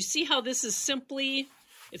 But do you see how this is simply,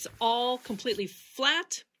 it's all completely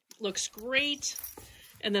flat, looks great.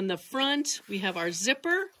 And then the front, we have our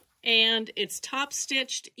zipper, and it's top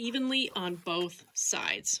stitched evenly on both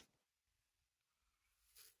sides.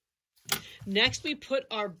 Next, we put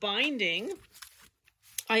our binding.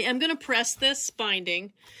 I am going to press this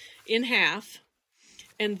binding in half,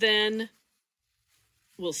 and then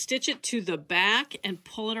we'll stitch it to the back and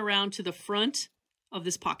pull it around to the front of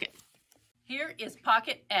this pocket. Here is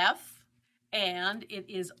pocket F, and it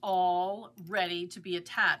is all ready to be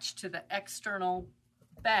attached to the external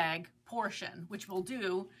bag portion, which we'll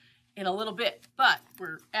do in a little bit, but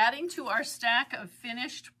we're adding to our stack of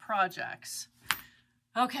finished projects.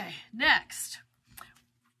 Okay, next,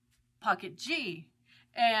 pocket G.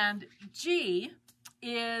 And G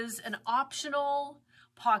is an optional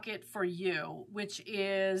pocket for you, which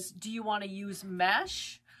is, do you want to use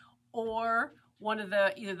mesh or one of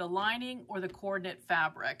the, either the lining or the coordinate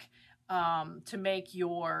fabric to make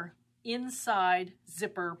your inside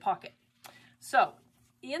zipper pocket. So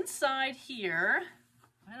inside here,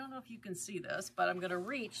 I don't know if you can see this, but I'm going to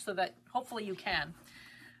reach so that hopefully you can.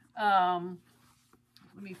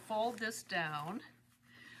 Let me fold this down.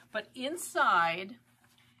 But inside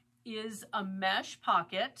is a mesh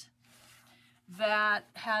pocket that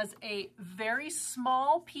has a very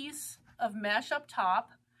small piece of mesh up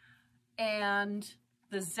top and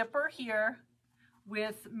the zipper here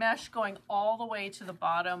with mesh going all the way to the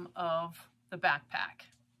bottom of the backpack,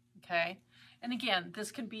 okay? And again,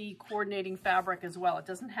 this can be coordinating fabric as well. It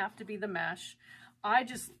doesn't have to be the mesh. I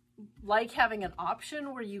just like having an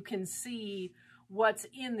option where you can see what's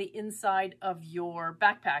in the inside of your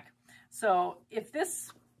backpack. So if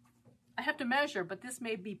this, I have to measure, but this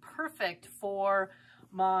may be perfect for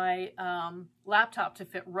my laptop to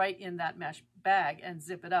fit right in that mesh bag and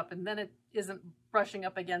zip it up, and then it isn't brushing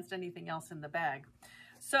up against anything else in the bag.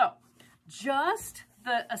 So just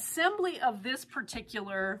the assembly of this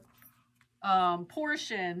particular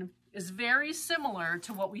portion is very similar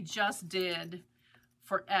to what we just did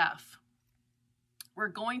for F. We're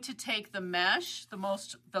going to take the mesh,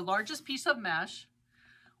 the largest piece of mesh,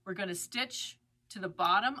 we're going to stitch to the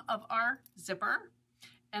bottom of our zipper,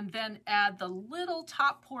 and then add the little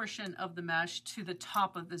top portion of the mesh to the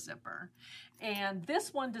top of the zipper. And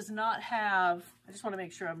this one does not have, I just want to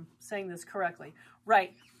make sure I'm saying this correctly.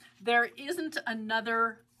 Right, there isn't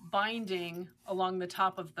another binding along the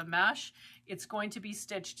top of the mesh. It's going to be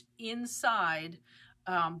stitched inside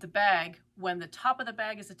the bag when the top of the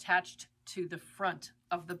bag is attached to the front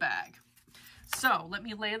of the bag. So let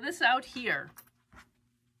me lay this out here.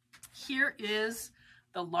 Here is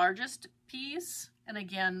the largest piece. And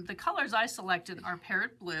again, the colors I selected are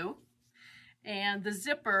parrot blue. And the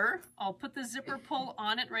zipper, I'll put the zipper pull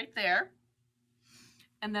on it right there.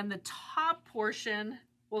 And then the top portion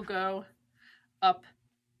will go up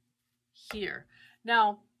here.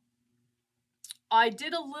 Now, I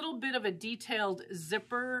did a little bit of a detailed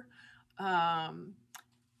zipper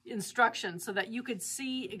instruction so that you could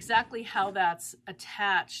see exactly how that's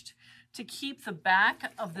attached to keep the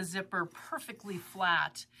back of the zipper perfectly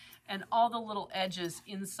flat and all the little edges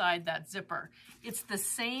inside that zipper. It's the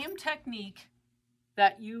same technique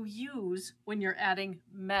that you use when you're adding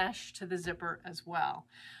mesh to the zipper as well.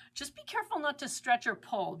 Just be careful not to stretch or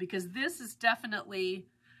pull, because this is definitely,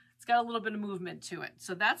 it's got a little bit of movement to it.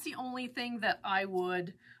 So that's the only thing that I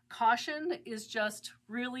would caution, is just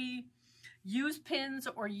really use pins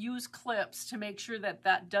or use clips to make sure that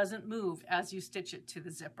that doesn't move as you stitch it to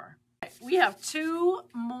the zipper. We have two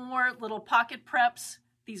more little pocket preps.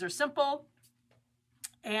 These are simple,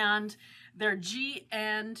 and they're G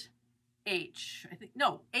and H. I think,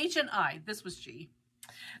 no, H and I. This was G.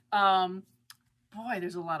 Boy,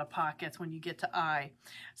 there's a lot of pockets when you get to I.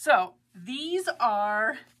 So these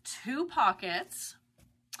are two pockets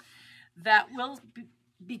that will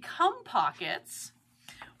become pockets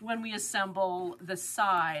when we assemble the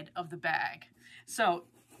side of the bag. So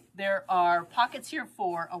there are pockets here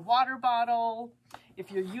for a water bottle.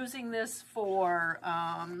 If you're using this for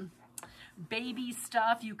baby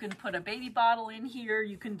stuff, you can put a baby bottle in here.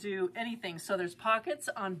 You can do anything. So there's pockets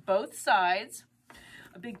on both sides.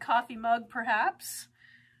 A big coffee mug, perhaps.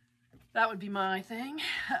 That would be my thing.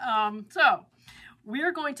 So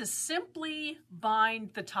we're going to simply bind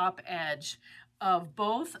the top edge of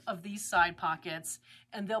both of these side pockets,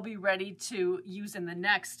 and they'll be ready to use in the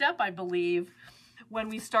next step, I believe, when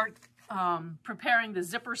we start preparing the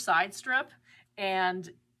zipper side strip. And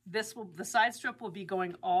the side strip will be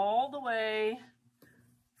going all the way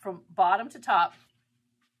from bottom to top.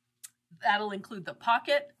 That'll include the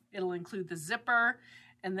pocket, it'll include the zipper,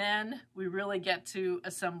 and then we really get to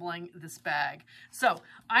assembling this bag. So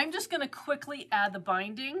I'm just going to quickly add the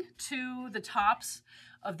binding to the tops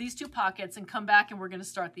of these two pockets and come back, and we're going to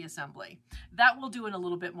start the assembly. That we'll do in a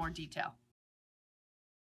little bit more detail.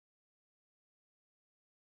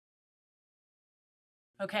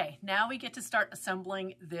 Okay, now we get to start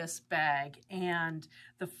assembling this bag, and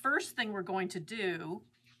the first thing we're going to do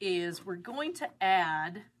is we're going to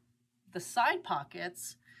add the side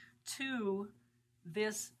pockets to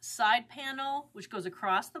this side panel, which goes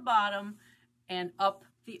across the bottom and up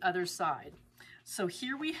the other side. So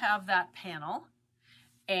here we have that panel,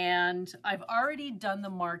 and I've already done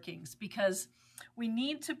the markings because we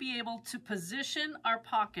need to be able to position our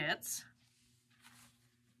pockets.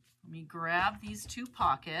 Let me grab these two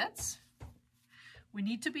pockets. We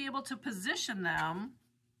need to be able to position them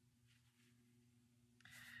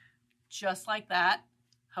just like that.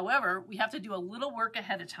 However, we have to do a little work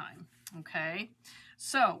ahead of time, okay?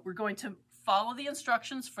 So we're going to follow the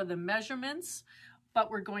instructions for the measurements, but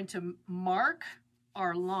we're going to mark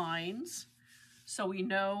our lines so we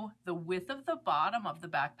know the width of the bottom of the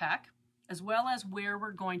backpack, as well as where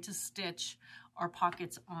we're going to stitch our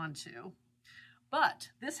pockets onto. But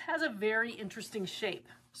this has a very interesting shape.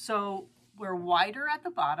 So we're wider at the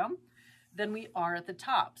bottom than we are at the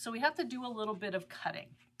top. So we have to do a little bit of cutting.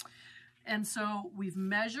 And so we've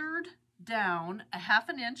measured down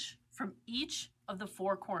 1/2 inch from each of the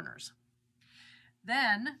 4 corners.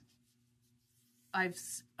 Then I've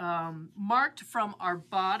marked from our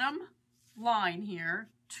bottom line here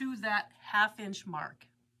to that 1/2 inch mark.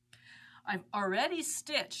 I've already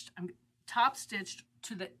stitched, I'm top stitched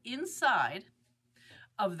to the inside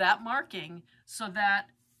of that marking so that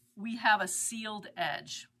we have a sealed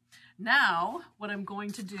edge. Now, what I'm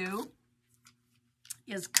going to do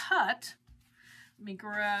is cut. Let me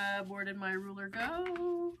grab, where did my ruler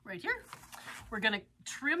go? Right here. We're going to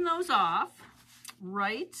trim those off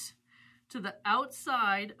right to the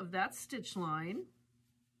outside of that stitch line.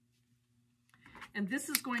 And this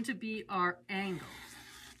is going to be our angle.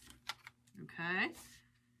 Okay,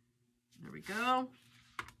 there we go.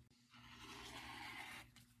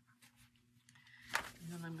 And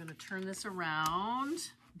then I'm going to turn this around.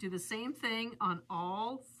 Do the same thing on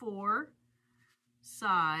all 4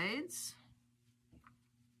 sides.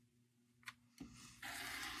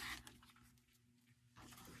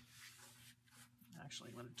 Actually,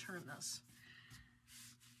 I'm going to turn this.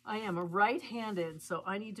 I am a right-handed, so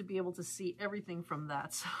I need to be able to see everything from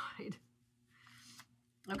that side.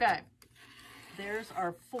 Okay, there's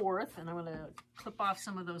our 4th, and I'm going to clip off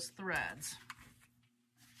some of those threads.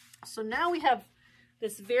 So now we have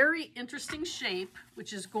this very interesting shape,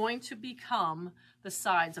 which is going to become the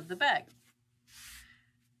sides of the bag.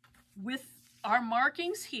 With our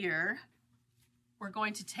markings here, we're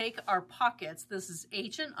going to take our pockets, this is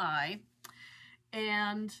H and I,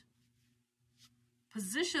 and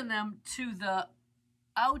position them to the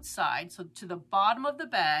outside, so to the bottom of the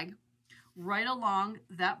bag, right along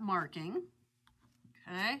that marking,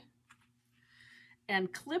 okay,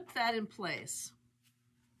 and clip that in place.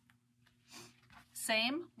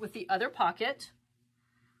 Same with the other pocket.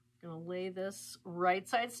 I'm going to lay this right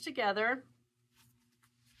sides together.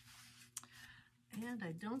 And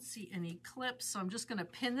I don't see any clips, so I'm just going to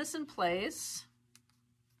pin this in place.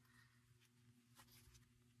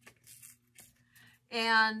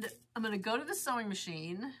 And I'm going to go to the sewing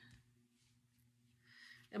machine,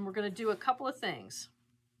 and we're going to do a couple of things.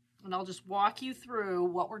 And I'll just walk you through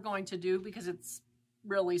what we're going to do because it's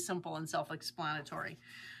really simple and self-explanatory.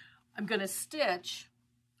 I'm going to stitch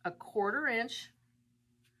a 1/4 inch,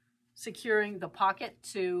 securing the pocket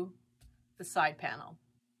to the side panel.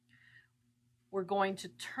 We're going to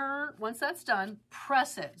turn, once that's done,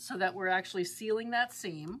 press it so that we're actually sealing that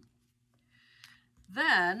seam.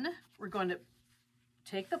 Then we're going to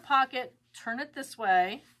take the pocket, turn it this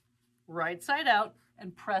way, right side out,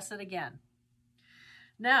 and press it again.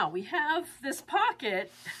 Now we have this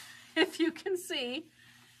pocket, if you can see,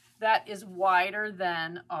 that is wider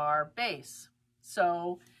than our base.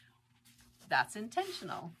 So that's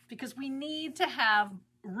intentional because we need to have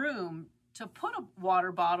room to put a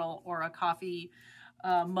water bottle or a coffee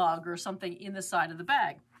mug or something in the side of the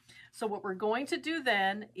bag. So what we're going to do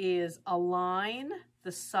then is align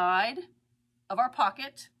the side of our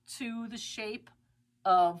pocket to the shape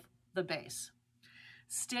of the base.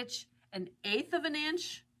 Stitch 1/8 of an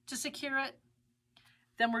inch to secure it.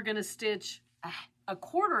 Then we're going to stitch a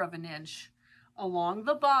 1/4 of an inch along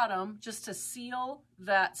the bottom just to seal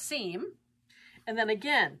that seam. And then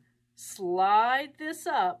again, slide this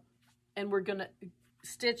up, and we're going to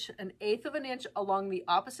stitch 1/8 of an inch along the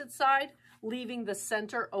opposite side, leaving the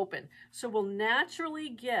center open. So we'll naturally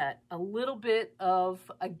get a little bit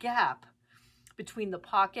of a gap between the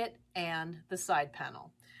pocket and the side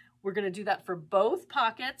panel. We're going to do that for both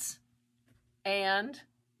pockets and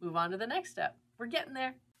move on to the next step. We're getting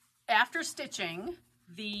there. After stitching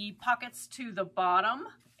the pockets to the bottom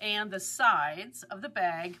and the sides of the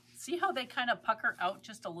bag, see how they kind of pucker out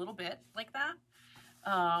just a little bit like that?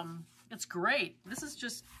 It's great. This is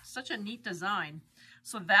just such a neat design.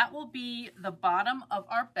 So that will be the bottom of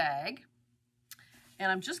our bag.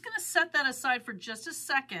 And I'm just going to set that aside for just a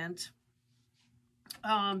second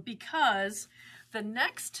because the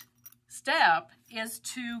next step is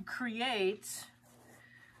to create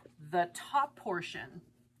the top portion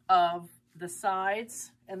of the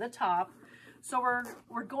sides and the top. So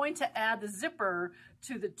we're going to add the zipper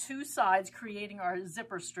to the 2 sides, creating our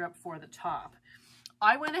zipper strip for the top.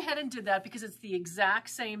 I went ahead and did that because it's the exact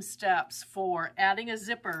same steps for adding a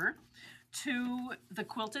zipper to the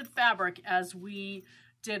quilted fabric as we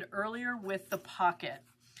did earlier with the pocket.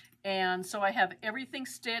 And so I have everything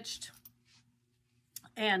stitched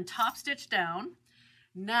and top stitched down.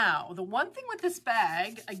 Now, the one thing with this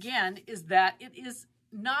bag, again, is that it is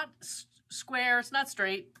not square, it's not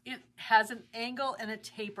straight. It has an angle and a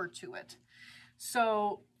taper to it.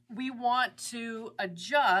 So we want to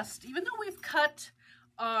adjust, even though we've cut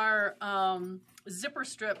our zipper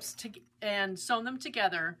strips and sewn them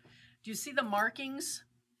together. Do you see the markings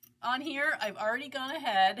on here? I've already gone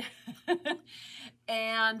ahead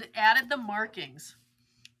and added the markings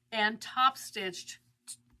and top stitched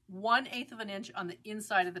 1/8 of an inch on the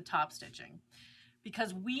inside of the top stitching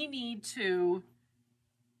because we need to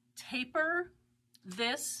taper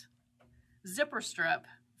this zipper strip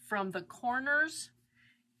from the corners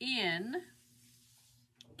in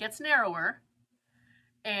gets narrower,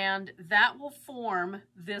 and that will form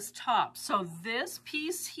this top. So this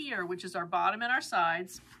piece here, which is our bottom and our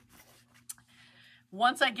sides,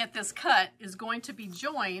 once I get this cut, is going to be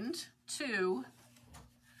joined to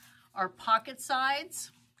our pocket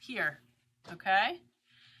sides here, okay?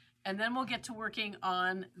 And then we'll get to working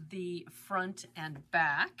on the front and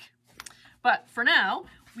back. But for now,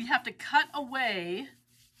 we have to cut away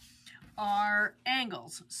our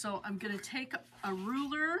angles. So I'm gonna take a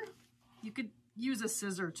ruler. You could use a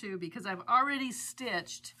scissor too, because I've already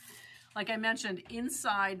stitched, like I mentioned,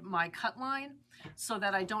 inside my cut line so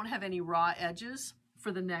that I don't have any raw edges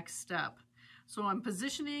for the next step. So I'm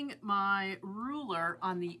positioning my ruler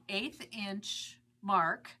on the 1/8 inch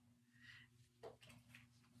mark.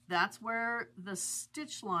 That's where the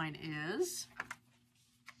stitch line is.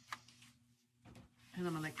 And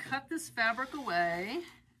I'm going to cut this fabric away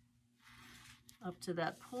up to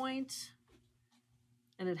that point.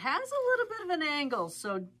 And it has a little bit of an angle,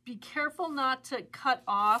 so be careful not to cut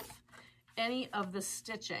off any of the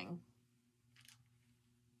stitching.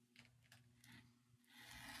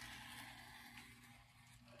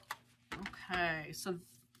 Okay, so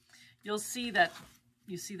you'll see that,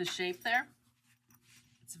 you see the shape there?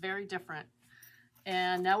 It's very different.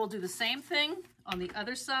 And now we'll do the same thing on the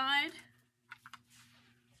other side.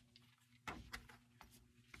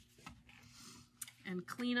 And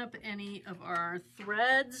clean up any of our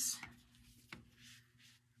threads.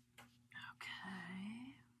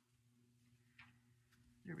 Okay.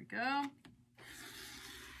 There we go.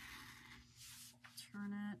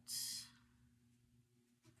 Turn it.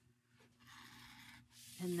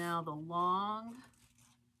 And now the long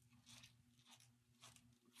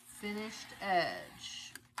finished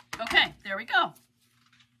edge. Okay, there we go.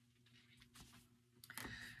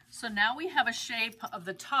 So now we have a shape of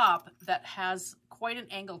the top that has quite an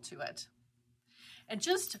angle to it. And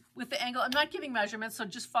just with the angle, I'm not giving measurements, so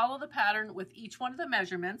just follow the pattern with each one of the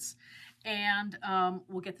measurements and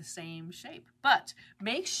we'll get the same shape. But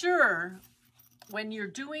make sure when you're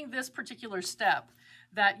doing this particular step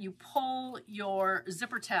that you pull your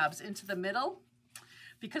zipper tabs into the middle,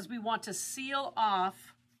 because we want to seal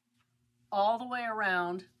off all the way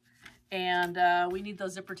around, and we need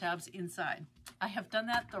those zipper tabs inside. I have done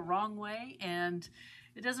that the wrong way and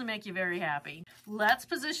it doesn't make you very happy. Let's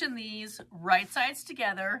position these right sides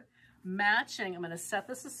together, matching, I'm going to set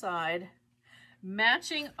this aside,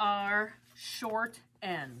 matching our short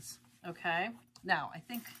ends, okay? Now, I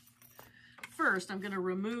think first I'm going to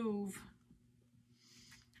remove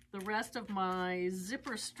the rest of my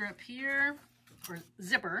zipper strip here, or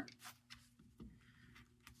zipper.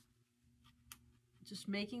 Just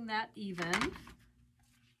making that even.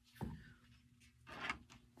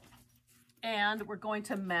 And we're going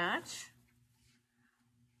to match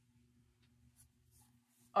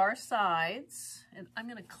our sides, and I'm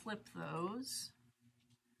going to clip those.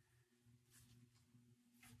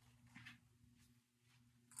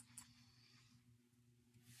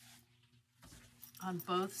 On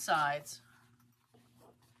both sides.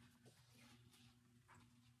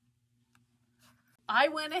 I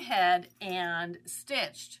went ahead and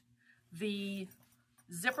stitched the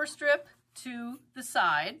zipper strip to the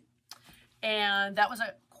side, and that was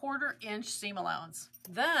a 1/4 inch seam allowance.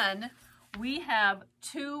 Then we have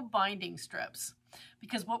 2 binding strips,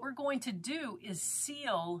 because what we're going to do is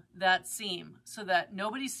seal that seam so that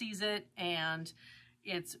nobody sees it and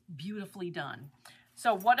it's beautifully done.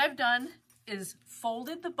 So what I've done is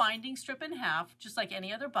folded the binding strip in half, just like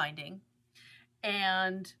any other binding,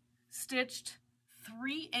 and stitched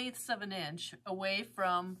 3/8 of an inch away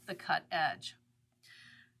from the cut edge.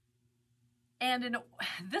 And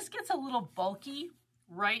this gets a little bulky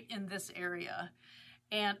right in this area.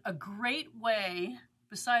 And a great way,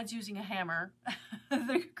 besides using a hammer,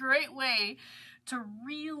 the great way to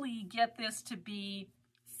really get this to be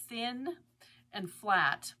thin and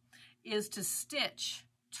flat is to stitch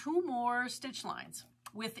 2 more stitch lines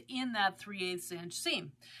within that 3/8 inch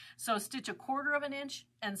seam. So stitch a 1/4 of an inch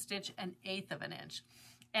and stitch an 1/8 of an inch.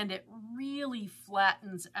 And it really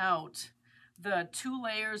flattens out the 2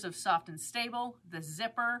 layers of soft and stable, the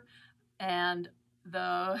zipper, and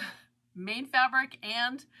the main fabric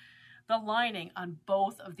and the lining on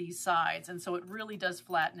both of these sides. And so it really does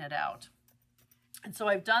flatten it out. And so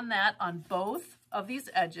I've done that on both of these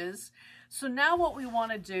edges. So now what we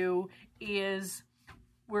want to do is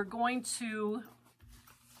we're going to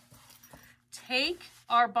take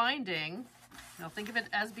our binding, now think of it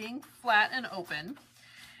as being flat and open,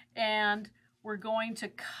 and we're going to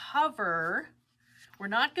cover, we're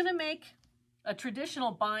not going to make a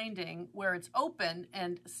traditional binding where it's open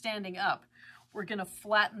and standing up, we're going to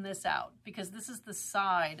flatten this out because this is the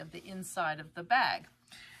side of the inside of the bag.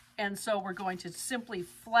 And so we're going to simply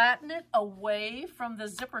flatten it away from the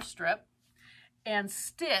zipper strip and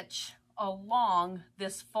stitch along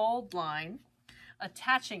this fold line,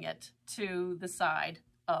 attaching it to the side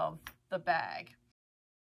of the bag.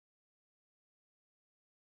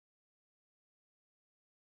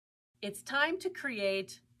 It's time to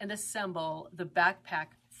create and assemble the backpack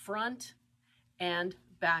front and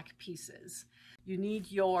back pieces. You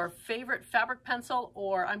need your favorite fabric pencil,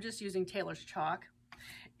 or I'm just using Taylor's chalk,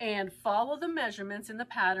 and follow the measurements in the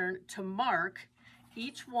pattern to mark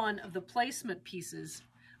each one of the placement pieces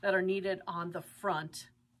that are needed on the front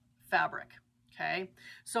fabric, okay?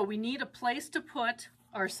 So we need a place to put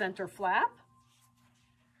our center flap,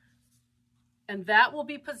 and that will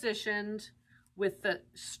be positioned with the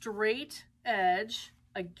straight edge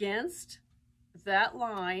against that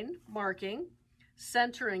line marking,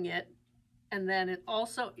 centering it, and then it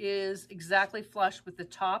also is exactly flush with the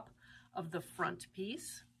top of the front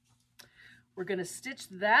piece. We're going to stitch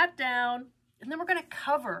that down, and then we're going to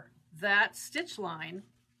cover that stitch line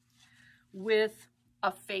with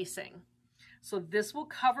a facing. So this will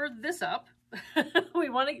cover this up. We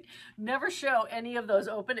want to never show any of those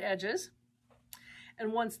open edges.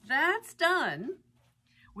 And once that's done,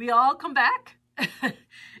 we all come back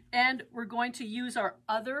and we're going to use our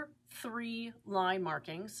other 3 line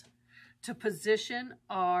markings to position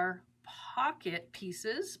our pocket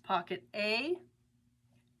pieces. Pocket A,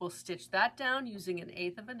 we'll stitch that down using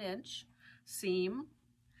 1/8 of an inch seam.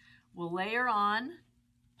 We'll layer on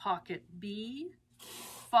pocket B,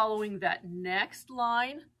 following that next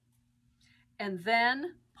line. And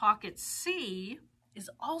then pocket C is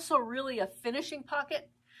also really a finishing pocket.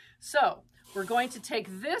 So we're going to take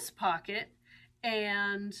this pocket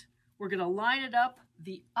and we're going to line it up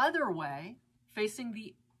the other way, facing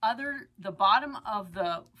the bottom of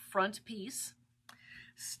the front piece,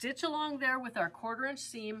 stitch along there with our 1/4 inch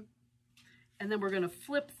seam, and then we're going to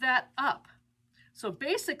flip that up. So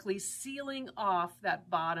basically sealing off that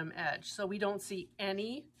bottom edge so we don't see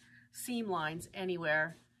any seam lines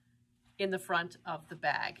anywhere in the front of the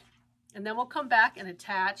bag. And then we'll come back and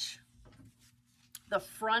attach the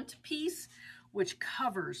front piece, which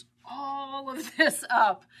covers all of this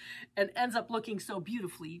up and ends up looking so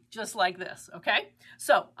beautifully, just like this, okay?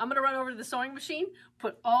 So I'm gonna run over to the sewing machine,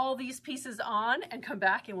 put all these pieces on, and come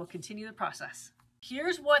back and we'll continue the process.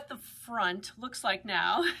 Here's what the front looks like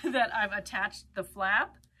now that I've attached the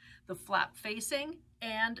flap facing,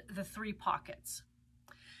 and the 3 pockets.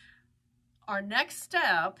 Our next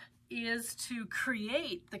step is to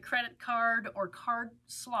create the credit card or card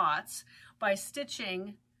slots by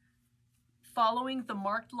stitching following the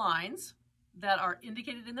marked lines that are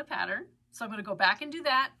indicated in the pattern. So I'm going to go back and do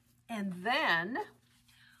that, and then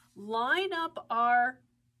line up our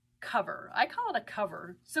cover. I call it a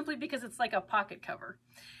cover simply because it's like a pocket cover.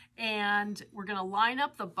 And we're going to line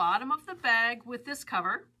up the bottom of the bag with this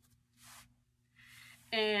cover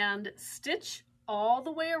and stitch all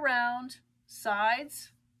the way around,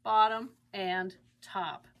 sides, bottom, and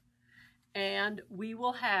top. And we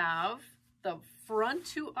will have the front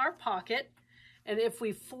to our pocket. And if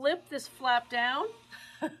we flip this flap down,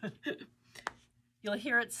 you'll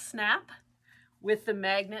hear it snap with the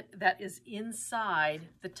magnet that is inside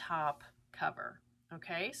the top cover.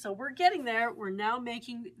 Okay, so we're getting there. We're now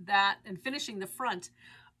making that and finishing the front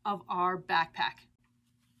of our backpack.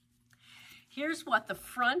 Here's what the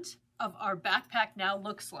front of our backpack now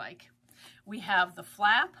looks like. We have the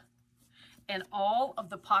flap and all of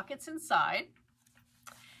the pockets inside.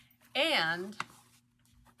 And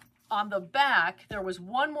on the back, there was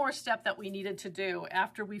one more step that we needed to do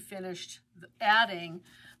after we finished adding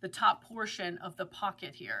the top portion of the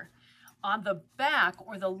pocket here. On the back,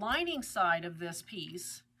 or the lining side of this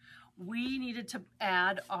piece, we needed to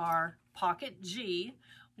add our pocket G,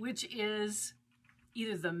 which is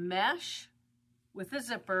either the mesh with a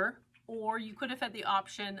zipper, or you could have had the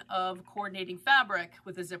option of coordinating fabric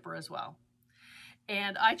with a zipper as well.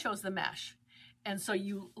 And I chose the mesh. And so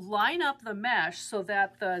you line up the mesh so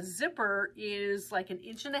that the zipper is like 1.5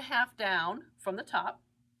 inches down from the top.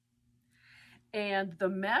 And the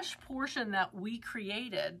mesh portion that we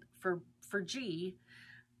created for G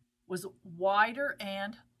was wider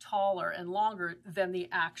and taller and longer than the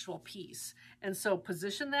actual piece. And so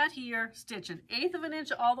position that here, stitch 1/8 of an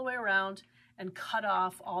inch all the way around, and cut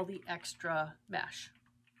off all the extra mesh.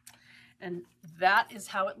 And that is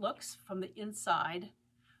how it looks from the inside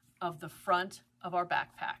of the front of our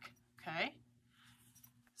backpack, okay?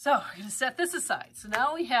 So we're gonna set this aside. So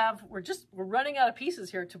now we're running out of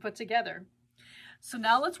pieces here to put together. So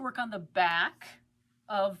now let's work on the back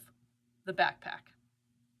of the backpack.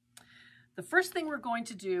 The first thing we're going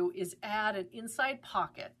to do is add an inside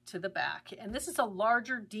pocket to the back, and this is a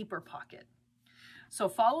larger, deeper pocket. So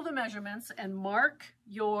follow the measurements and mark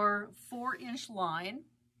your 4-inch line,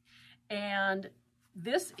 and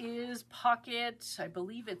this is pocket, I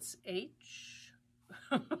believe it's H.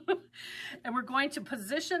 And we're going to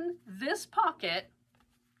position this pocket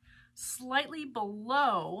slightly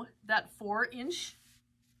below that 4-inch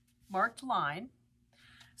marked line,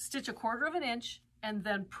 stitch 1/4 inch, and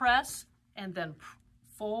then press, and then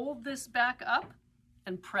fold this back up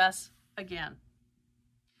and press again.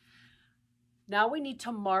 Now we need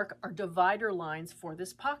to mark our divider lines for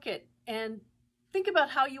this pocket, and think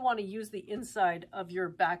about how you want to use the inside of your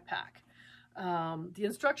backpack. The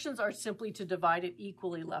instructions are simply to divide it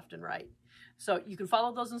equally left and right. So you can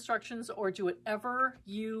follow those instructions or do whatever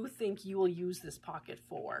you think you will use this pocket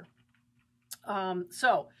for.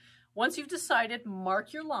 So once you've decided,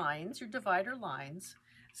 mark your lines, your divider lines,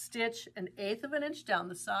 stitch 1/8 inch down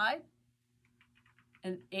the side,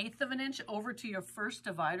 1/8 inch over to your first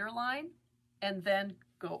divider line, and then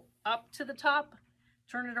go up to the top,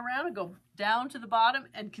 turn it around and go down to the bottom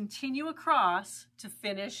and continue across to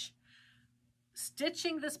finish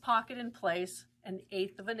stitching this pocket in place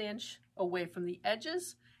 1/8 inch away from the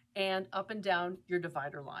edges and up and down your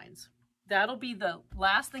divider lines. That'll be the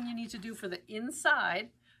last thing you need to do for the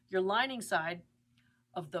inside, your lining side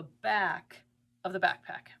of the back of the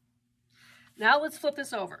backpack. Now let's flip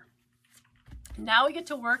this over. Now we get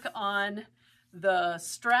to work on the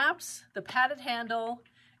straps, the padded handle,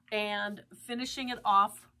 and finishing it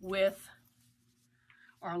off with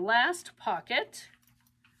our last pocket,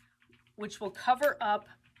 which will cover up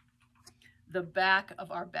the back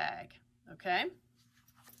of our bag, okay?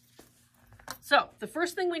 So the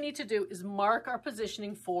first thing we need to do is mark our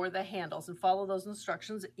positioning for the handles and follow those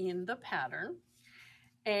instructions in the pattern.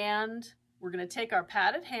 And we're going to take our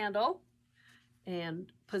padded handle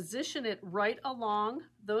and position it right along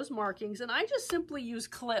those markings. And I just simply use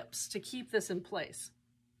clips to keep this in place.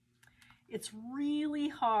 It's really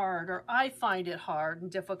hard, or I find it hard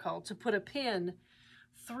and difficult, to put a pin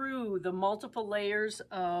through the multiple layers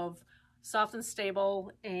of soft and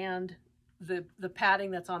stable and the padding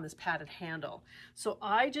that's on this padded handle. So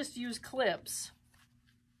I just use clips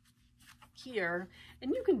here,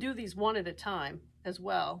 and you can do these one at a time as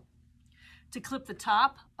well, to clip the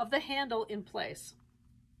top of the handle in place.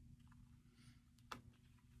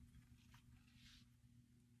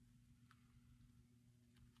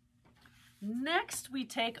 Next, we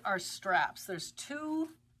take our straps. There's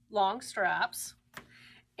 2 long straps,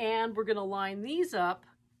 and we're going to line these up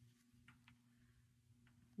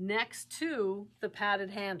next to the padded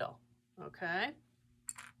handle, okay?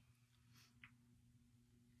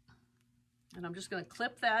 And I'm just going to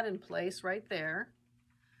clip that in place right there.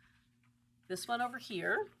 This one over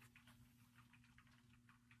here.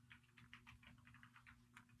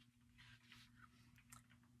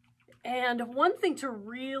 And one thing to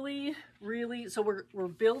really, so we're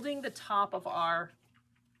building the top of our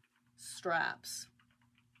straps,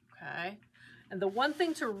 okay? And the one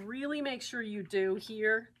thing to really make sure you do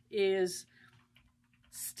here is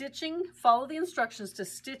stitching, follow the instructions to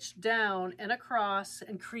stitch down and across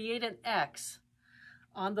and create an X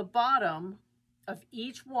on the bottom of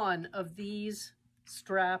each one of these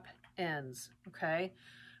strap ends, okay?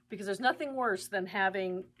 Because there's nothing worse than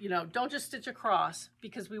having, don't just stitch across,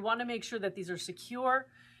 because we want to make sure that these are secure.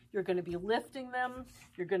 You're going to be lifting them.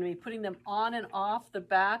 You're going to be putting them on and off the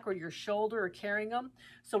back or your shoulder or carrying them.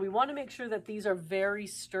 So we want to make sure that these are very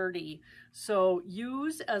sturdy. So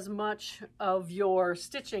use as much of your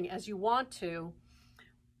stitching as you want to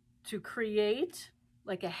create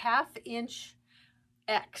like a 1/2 inch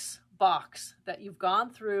X box that you've gone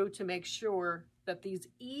through to make sure that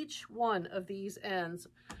each one of these ends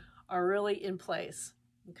are really in place,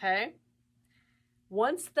 okay?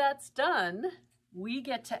 Once that's done, we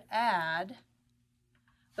get to add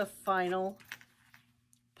the final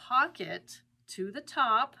pocket to the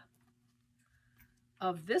top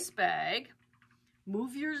of this bag.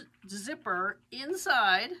 Move your zipper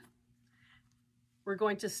inside. We're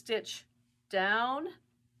going to stitch down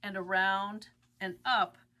and around and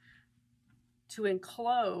up to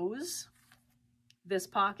enclose this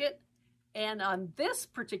pocket. And on this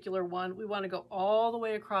particular one, we want to go all the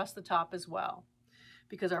way across the top as well,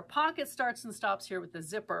 because our pocket starts and stops here with the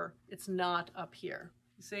zipper. It's not up here.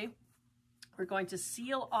 You see? We're going to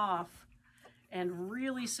seal off and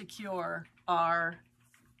really secure our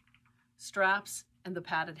straps and the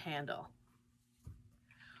padded handle.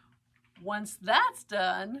 Once that's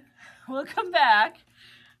done, we'll come back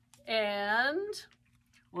and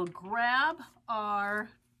We'll grab our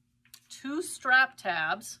 2 strap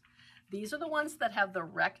tabs. These are the ones that have the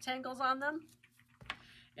rectangles on them.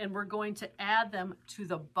 And we're going to add them to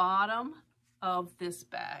the bottom of this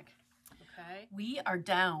bag. Okay. We are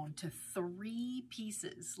down to 3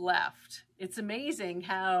 pieces left. It's amazing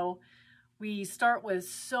how we start with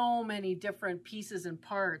so many different pieces and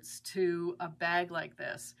parts to a bag like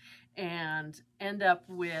this and end up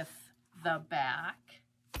with the back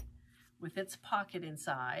with its pocket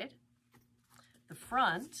inside, the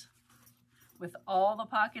front with all the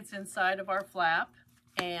pockets inside of our flap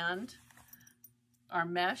and our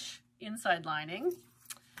mesh inside lining,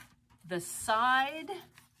 the side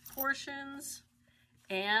portions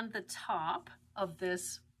and the top of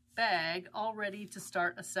this bag all ready to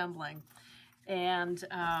start assembling. And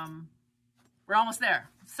we're almost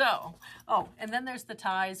there. So, oh, and then there's the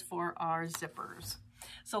ties for our zippers.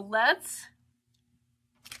 So let's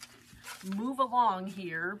move along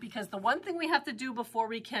here, because the one thing we have to do before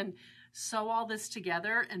we can sew all this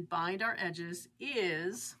together and bind our edges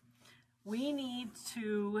is we need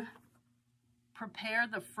to prepare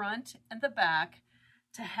the front and the back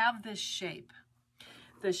to have this shape.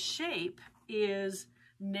 The shape is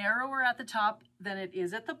narrower at the top than it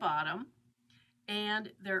is at the bottom,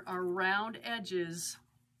 and there are round edges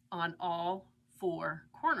on all 4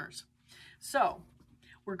 corners. So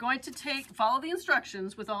we're going to follow the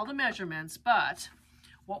instructions with all the measurements, but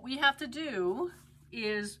what we have to do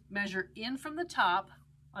is measure in from the top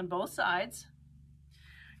on both sides,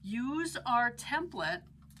 use our template,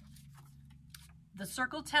 the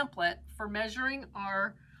circle template, for measuring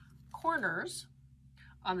our corners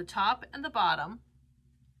on the top and the bottom,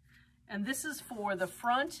 and this is for the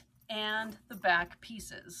front and the back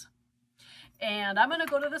pieces. And I'm going to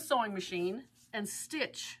go to the sewing machine and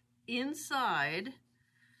stitch inside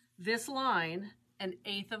this line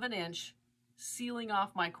 1/8 of an inch, sealing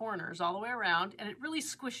off my corners all the way around, and it really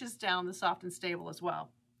squishes down the soft and stable as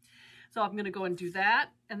well. So I'm going to go and do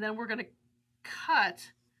that, and then we're going to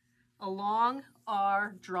cut along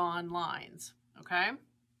our drawn lines, okay?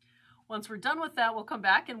 Once we're done with that, we'll come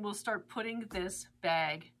back and we'll start putting this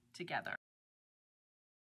bag together.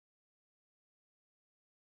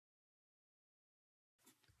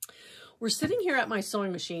 We're sitting here at my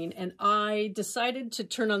sewing machine, and I decided to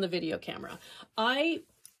turn on the video camera. I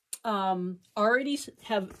already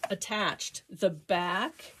have attached the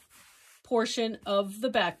back portion of the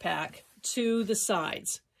backpack to the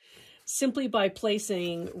sides simply by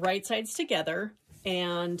placing right sides together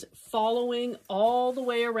and following all the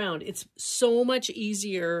way around. It's so much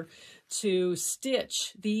easier to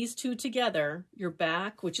stitch these 2 together, your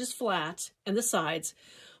back, which is flat, and the sides,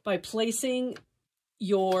 by placing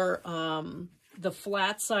your the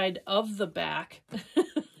flat side of the back,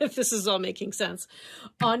 if this is all making sense,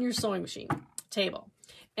 on your sewing machine table.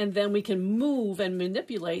 And then we can move and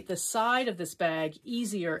manipulate the side of this bag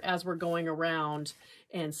easier as we're going around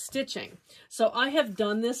and stitching. So I have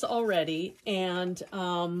done this already, and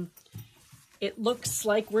it looks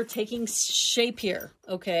like we're taking shape here,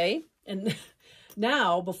 okay? And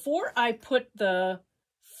now, before I put the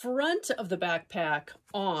front of the backpack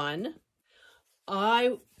on,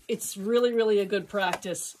 it's really a good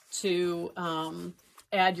practice to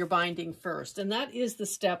add your binding first. And that is the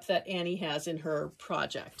step that Annie has in her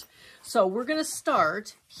project. So we're going to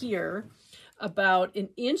start here about 1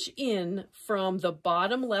 inch in from the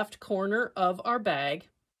bottom left corner of our bag,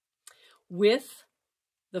 with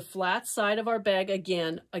the flat side of our bag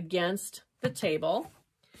again against the table,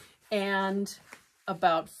 and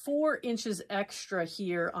about 4 inches extra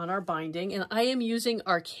here on our binding. And I am using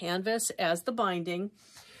our canvas as the binding.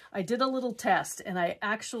 I did a little test, and I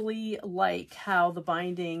actually like how the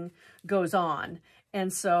binding goes on.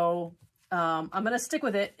 And so I'm going to stick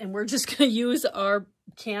with it, and we're just going to use our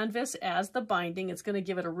canvas as the binding. It's going to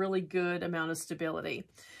give it a really good amount of stability.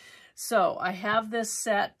 So I have this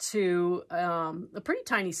set to a pretty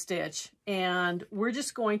tiny stitch, and we're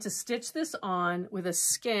just going to stitch this on with a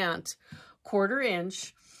scant 1/4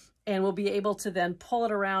 inch, and we'll be able to then pull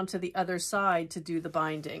it around to the other side to do the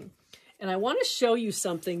binding. And I want to show you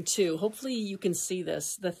something too. Hopefully you can see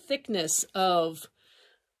this, the thickness of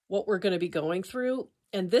what we're going to be going through.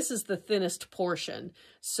 And this is the thinnest portion.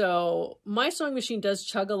 So my sewing machine does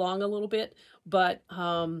chug along a little bit, but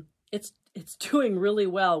it's doing really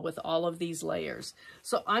well with all of these layers.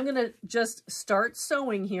 So I'm going to just start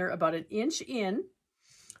sewing here about 1 inch in,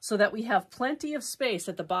 so that we have plenty of space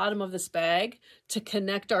at the bottom of this bag to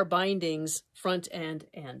connect our bindings front and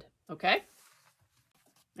end, okay?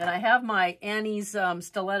 And I have my Annie's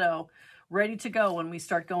stiletto ready to go when we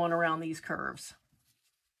start going around these curves.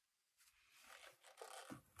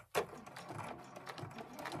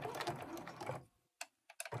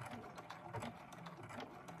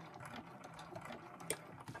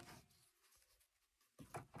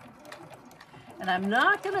 And I'm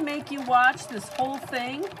not gonna make you watch this whole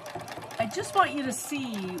thing. I just want you to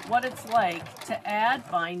see what it's like to add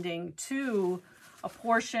binding to a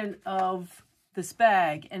portion of this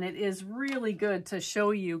bag. And it is really good to show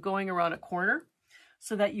you going around a corner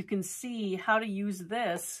so that you can see how to use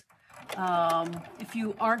this if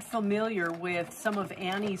you aren't familiar with some of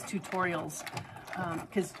Annie's tutorials.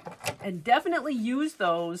 And definitely use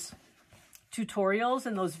those tutorials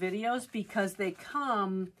and those videos because they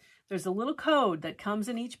come, there's a little code that comes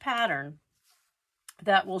in each pattern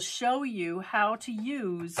that will show you how to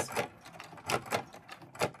use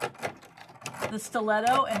the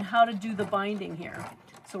stiletto and how to do the binding here.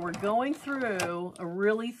 So we're going through a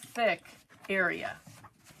really thick area.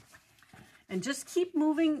 And just keep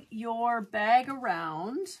moving your bag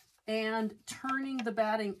around and turning the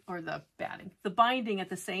binding at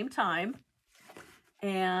the same time.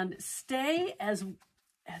 And stay as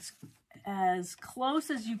close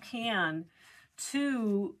as you can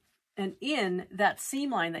to and in that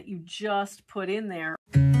seam line that you just put in there.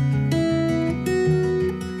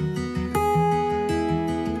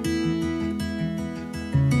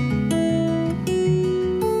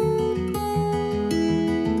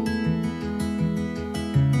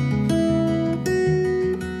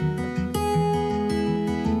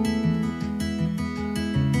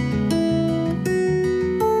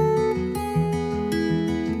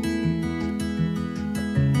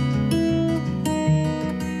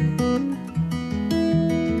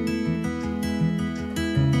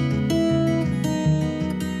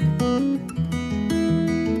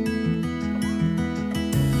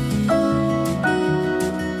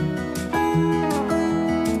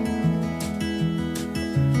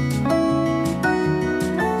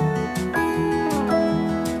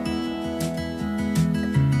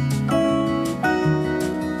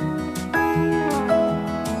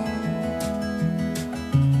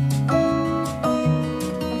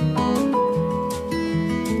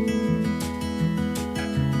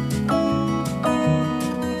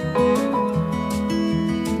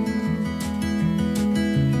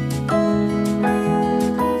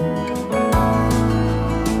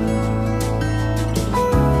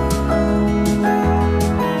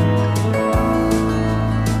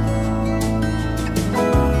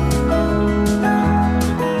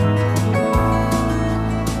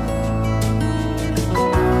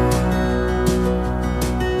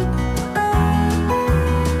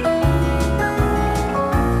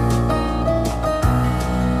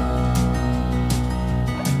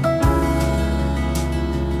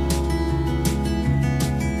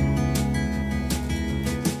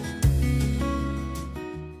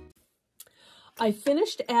 I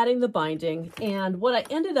finished adding the binding, and what I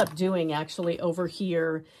ended up doing actually over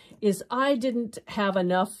here is I didn't have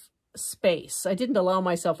enough space. I didn't allow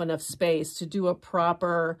myself enough space to do a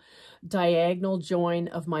proper diagonal join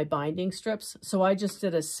of my binding strips. So I just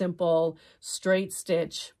did a simple straight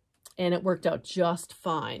stitch and it worked out just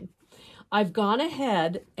fine. I've gone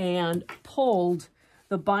ahead and pulled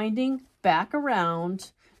the binding back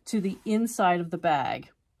around to the inside of the bag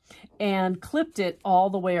and clipped it all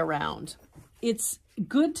the way around. It's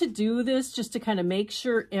good to do this just to kind of make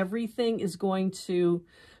sure everything is going to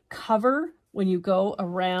cover when you go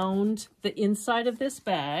around the inside of this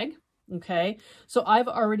bag. Okay, so I've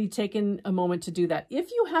already taken a moment to do that.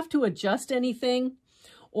 If you have to adjust anything,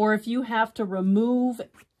 or if you have to remove,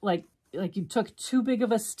 like you took too big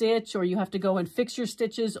of a stitch, or you have to go and fix your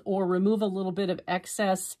stitches or remove a little bit of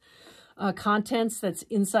excess contents that's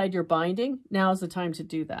inside your binding, now's the time to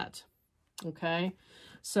do that. Okay.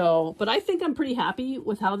 So, but I think I'm pretty happy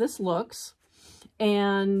with how this looks.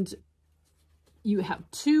 And you have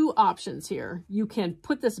two options here. You can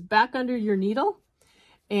put this back under your needle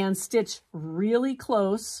and stitch really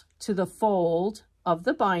close to the fold of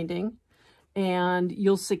the binding. And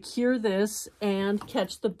you'll secure this and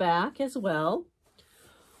catch the back as well.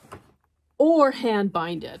 Or hand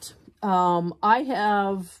bind it. I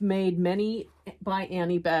have made many by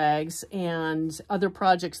Annie bags and other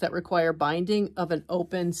projects that require binding of an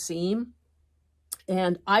open seam,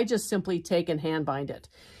 and I just simply take and hand bind it.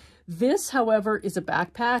 This, however, is a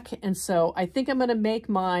backpack, and so I think I'm going to make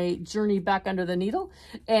my journey back under the needle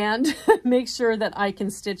and make sure that I can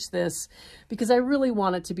stitch this, because I really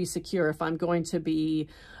want it to be secure if I'm going to be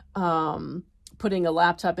putting a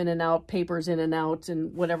laptop in and out, papers in and out,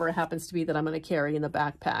 and whatever it happens to be that I'm going to carry in the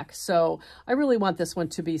backpack. So I really want this one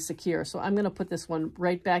to be secure. So I'm going to put this one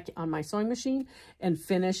right back on my sewing machine and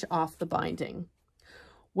finish off the binding.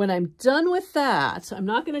 When I'm done with that, I'm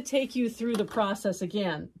not going to take you through the process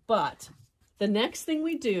again, but the next thing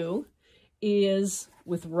we do is,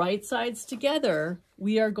 with right sides together,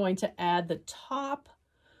 we are going to add the top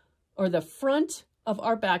or the front of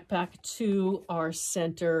our backpack to our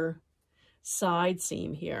center side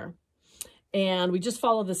seam here. And we just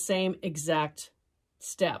follow the same exact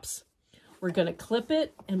steps. We're going to clip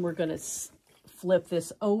it and we're going to flip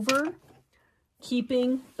this over,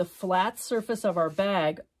 keeping the flat surface of our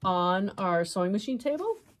bag on our sewing machine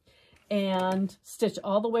table, and stitch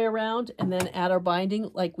all the way around and then add our binding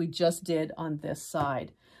like we just did on this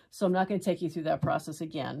side. So I'm not going to take you through that process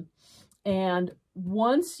again. And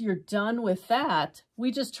once you're done with that,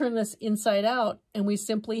 we just turn this inside out and we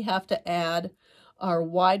simply have to add our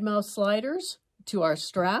wide mouth sliders to our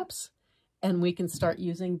straps and we can start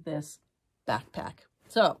using this backpack.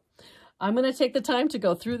 So I'm going to take the time to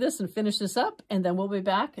go through this and finish this up, and then we'll be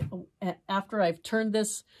back after I've turned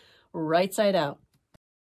this right side out.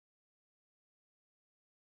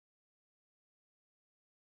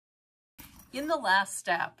 In the last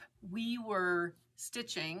step, we were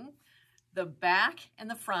stitching the back and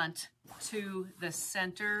the front to the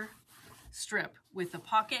center strip with the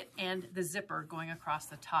pocket and the zipper going across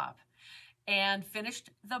the top, and finished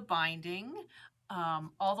the binding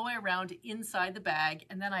all the way around inside the bag.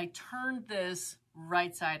 And then I turned this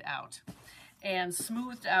right side out and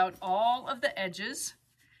smoothed out all of the edges.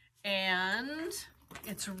 And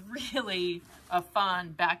it's really a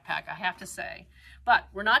fun backpack, I have to say. But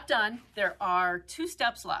we're not done. There are 2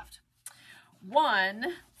 steps left. One,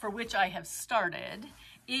 for which I have started,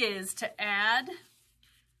 is to add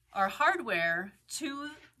our hardware to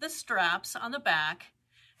the straps on the back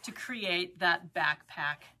to create that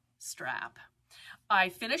backpack strap. I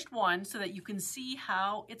finished one so that you can see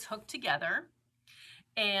how it's hooked together.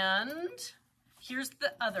 And here's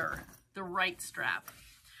the other, the right strap.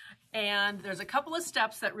 And there's a couple of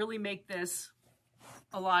steps that really make this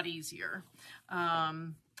a lot easier. But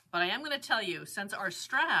I am going to tell you, since our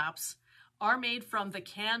straps are made from the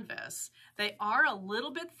canvas, they are a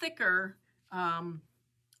little bit thicker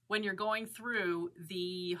when you're going through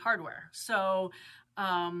the hardware. So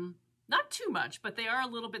not too much, but they are a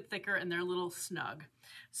little bit thicker and they're a little snug.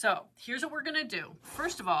 So here's what we're going to do.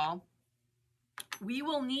 First of all, we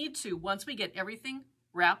will need to, once we get everything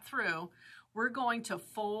wrapped through, we're going to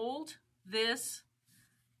fold this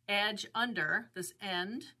edge under, this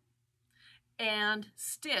end, and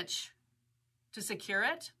stitch to secure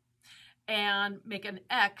it, and make an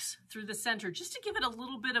X through the center just to give it a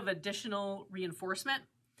little bit of additional reinforcement.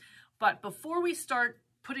 But before we start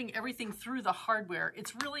putting everything through the hardware,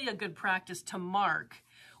 it's really a good practice to mark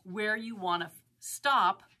where you want to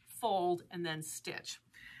stop, fold, and then stitch.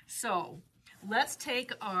 So let's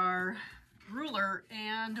take our ruler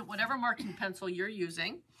and whatever marking pencil you're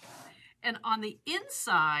using, and on the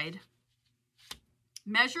inside,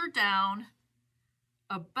 measure down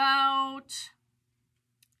about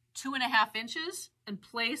 2.5 inches and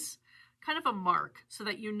place kind of a mark so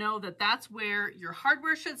that you know that that's where your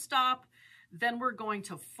hardware should stop. Then we're going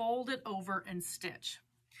to fold it over and stitch.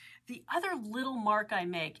 The other little mark I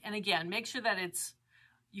make, and again, make sure that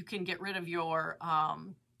you can get rid of your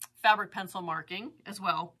fabric pencil marking as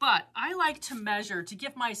well, but I like to measure to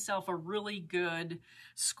give myself a really good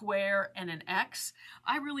square and an X.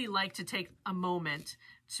 I really like to take a moment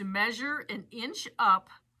to measure 1 inch up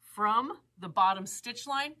from the bottom stitch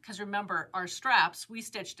line, because remember, our straps, we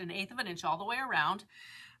stitched 1/8 inch all the way around.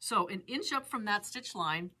 So 1 inch up from that stitch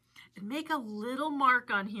line, and make a little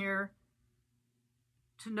mark on here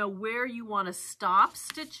to know where you want to stop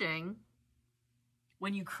stitching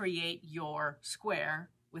when you create your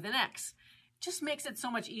square with an X. It just makes it so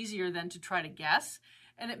much easier than to try to guess,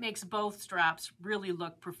 and it makes both straps really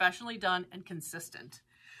look professionally done and consistent.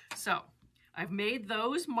 So I've made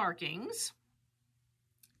those markings.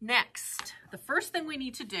 Next, the first thing we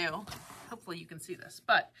need to do, hopefully you can see this,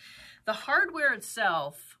 but the hardware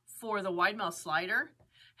itself for the wide mouth slider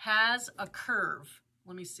has a curve.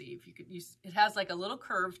 Let me see if you could use, it has like a little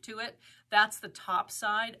curve to it. That's the top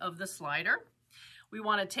side of the slider. We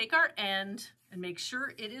want to take our end and make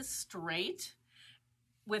sure it is straight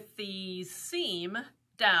with the seam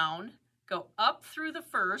down, go up through the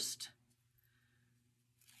first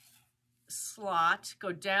slot,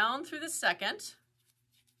 go down through the second,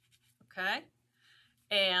 okay?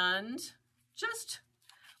 And just,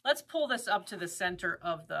 let's pull this up to the center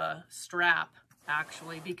of the strap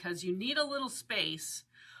actually, because you need a little space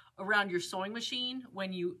around your sewing machine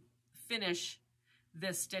when you finish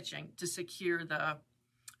this stitching to secure the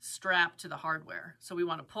strap to the hardware. So we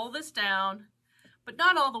want to pull this down, but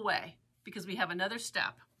not all the way because we have another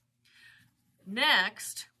step.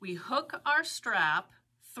 Next, we hook our strap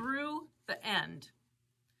through the end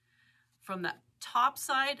from the top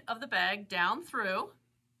side of the bag down through,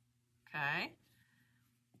 okay?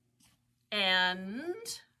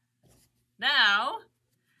 And Now,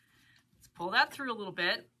 let's pull that through a little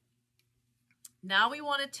bit. Now we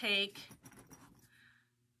want to take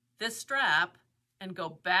this strap and go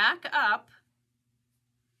back up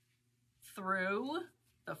through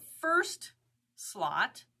the first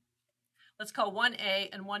slot. Let's call 1A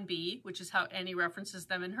and 1B, which is how Annie references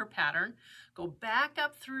them in her pattern. Go back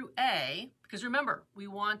up through A, because remember, we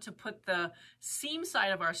want to put the seam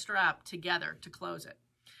side of our strap together to close it.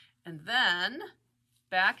 And then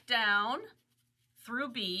back down through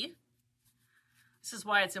B. This is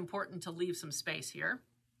why it's important to leave some space here.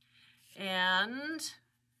 And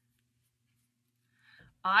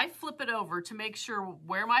I flip it over to make sure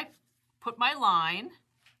where I put my line.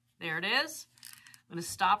 There it is. I'm going to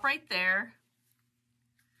stop right there,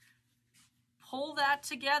 pull that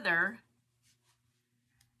together,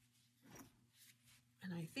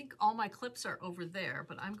 and I think all my clips are over there,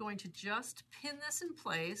 but I'm going to just pin this in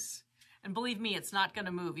place, and believe me, it's not going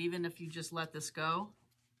to move even if you just let this go.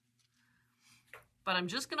 But I'm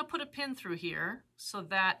just going to put a pin through here so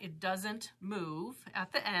that it doesn't move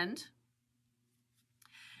at the end.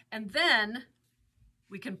 And then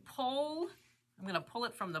we can pull, I'm going to pull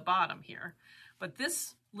it from the bottom here. But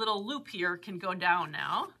this little loop here can go down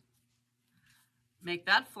now. Make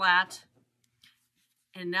that flat.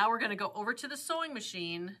 And now we're going to go over to the sewing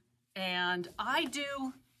machine. And I'm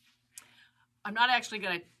not actually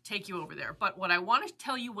going to take you over there, but what I want to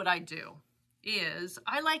tell you what I do is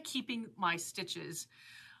I like keeping my stitches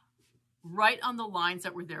right on the lines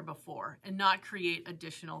that were there before and not create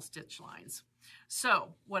additional stitch lines.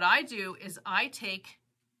 So what I do is I take,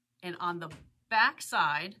 and on the back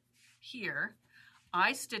side here,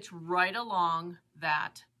 I stitch right along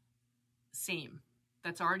that seam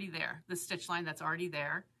that's already there, the stitch line that's already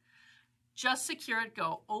there. Just secure it,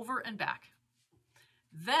 go over and back.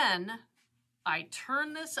 Then I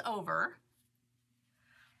turn this over,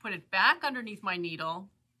 put it back underneath my needle,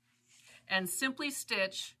 and simply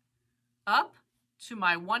stitch up to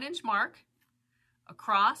my 1-inch mark,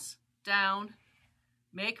 across, down,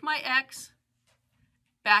 make my X,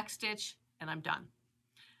 back stitch, and I'm done.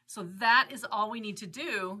 So that is all we need to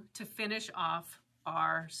do to finish off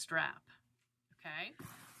our strap, okay?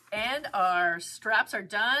 And our straps are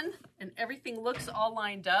done and everything looks all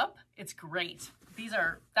lined up. It's great.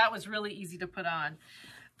 That was really easy to put on.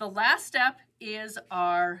 The last step is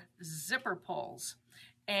our zipper pulls.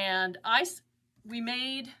 And we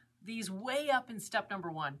made these way up in step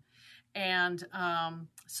number 1. And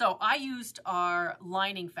so I used our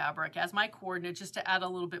lining fabric as my coordinate just to add a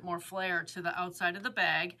little bit more flair to the outside of the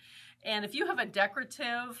bag. And if you have a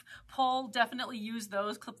decorative pull, definitely use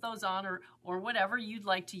those, clip those on, or whatever you'd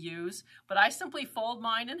like to use. But I simply fold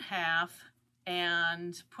mine in half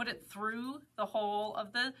and put it through the hole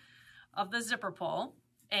of the zipper pull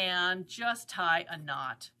and just tie a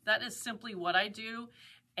knot. That is simply what I do.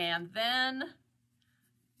 And then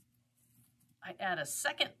I add a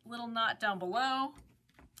second little knot down below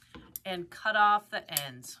and cut off the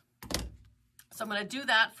ends. So I'm going to do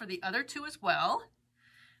that for the other two as well.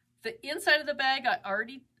 The inside of the bag, I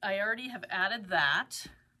already have added that.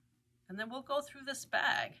 And then we'll go through this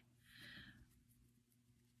bag.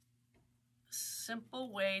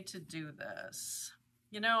 Simple way to do this.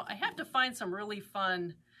 You know, I had to find some really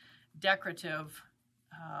fun decorative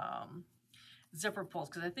zipper pulls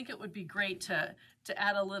because I think it would be great to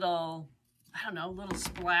add a little, I don't know, a little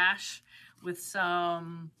splash with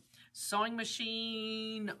some sewing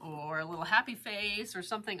machine or a little happy face or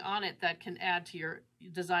something on it that can add to your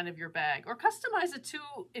design of your bag, or customize it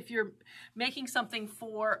too if you're making something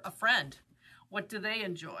for a friend. What do they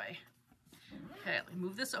enjoy? Okay, let me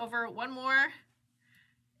move this over one more.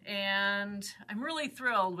 And I'm really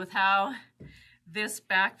thrilled with how this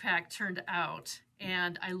backpack turned out.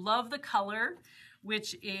 And I love the color,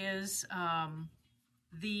 which is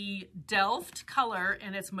the Delft color,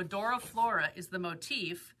 and it's Medora Flora is the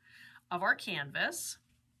motif of our canvas.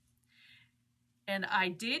 And I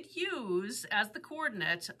did use, as the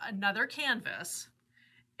coordinate, another canvas.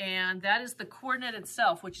 And that is the coordinate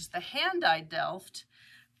itself, which is the hand-dyed Delft.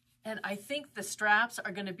 And I think the straps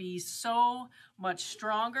are going to be so much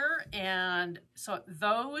stronger. And so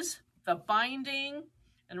the binding,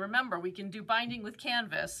 and remember, we can do binding with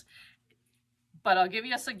canvas, but I'll give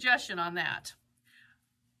you a suggestion on that.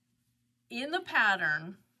 In the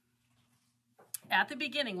pattern, at the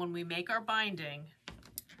beginning when we make our binding,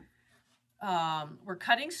 we're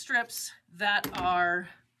cutting strips that are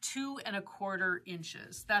 2 1/4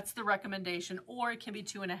 inches. That's the recommendation, or it can be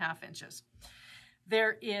 2 1/2 inches.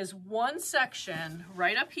 There is one section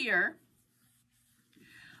right up here.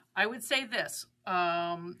 I would say this,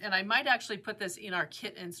 and I might actually put this in our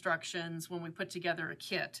kit instructions when we put together a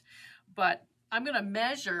kit, but I'm gonna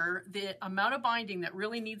measure the amount of binding that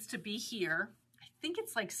really needs to be here. I think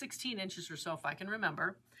it's like 16 inches or so if I can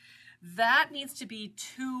remember. That needs to be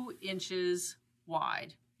 2 inches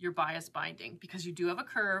wide, your bias binding, because you do have a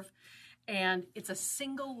curve and it's a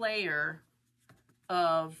single layer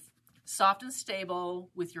of soft and stable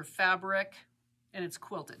with your fabric and it's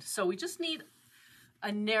quilted. So we just need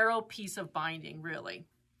a narrow piece of binding really.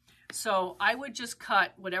 So I would just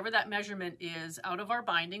cut whatever that measurement is out of our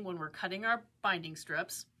binding when we're cutting our binding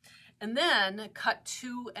strips, and then cut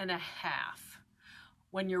 2.5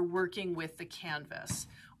 when you're working with the canvas.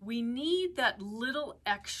 We need that little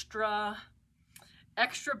extra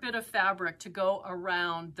bit of fabric to go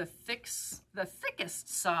around the thickest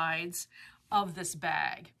sides of this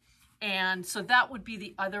bag. And so that would be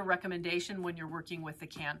the other recommendation when you're working with the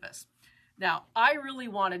canvas. Now, I really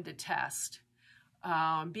wanted to test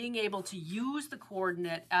being able to use the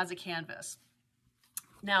coordinate as a canvas.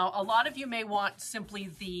 Now, a lot of you may want simply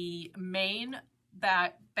the main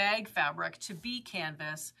bag fabric to be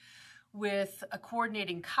canvas with a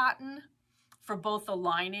coordinating cotton for both the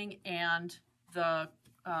lining and the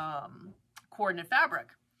coordinate fabric,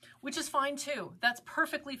 which is fine too. That's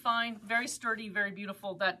perfectly fine, very sturdy, very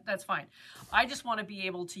beautiful, that's fine. I just want to be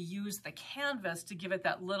able to use the canvas to give it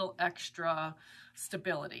that little extra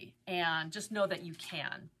stability, and just know that you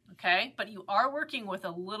can, okay? But you are working with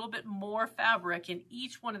a little bit more fabric in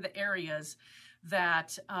each one of the areas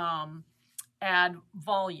that add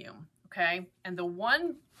volume, okay? And the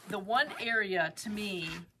one area to me,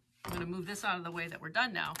 I'm gonna move this out of the way that we're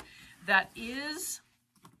done now, that is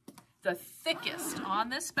the thickest on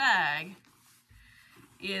this bag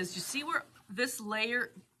is, you see where this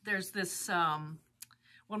layer, there's this,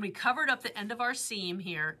 when we covered up the end of our seam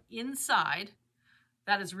here, inside,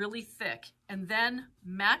 that is really thick. And then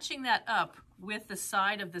matching that up with the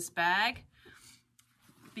side of this bag,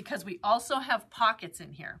 because we also have pockets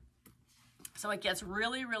in here. So it gets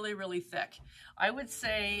really, really, really thick. I would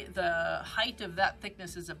say the height of that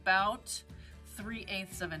thickness is about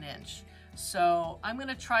 3/8 of an inch. So I'm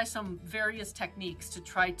gonna try some various techniques to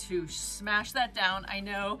try to smash that down. I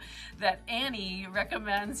know that Annie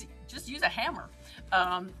recommends just use a hammer.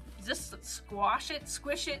 Just squash it,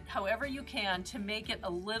 squish it, however you can to make it a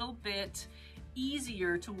little bit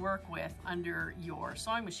easier to work with under your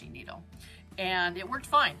sewing machine needle. And it worked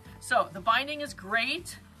fine. So the binding is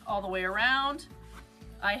great all the way around.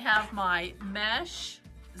 I have my mesh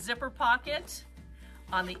zipper pocket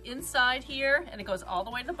on the inside here, and it goes all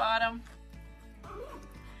the way to the bottom.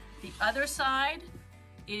 The other side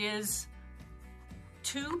is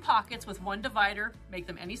 2 pockets with 1 divider. Make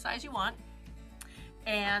them any size you want.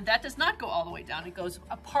 And that does not go all the way down. It goes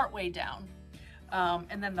a part way down.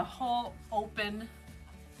 And then the whole openness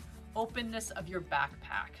of your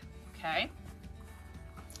backpack, okay?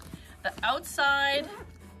 The outside,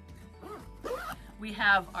 we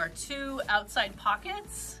have our 2 outside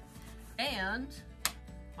pockets, and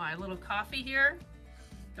my little coffee here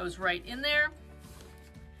goes right in there.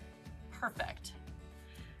 Perfect.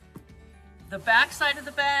 The back side of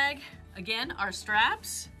the bag, again, our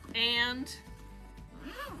straps and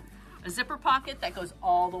a zipper pocket that goes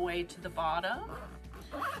all the way to the bottom.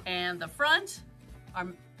 And the front, our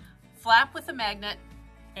flap with a magnet,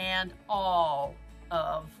 and all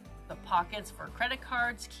of the pockets for credit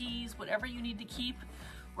cards, keys, whatever you need to keep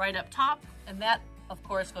right up top. And that, of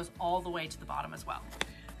course, goes all the way to the bottom as well.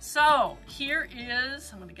 So here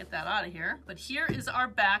is, I'm gonna get that out of here, but here is our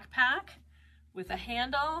backpack with a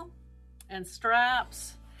handle and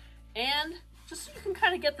straps. And just so you can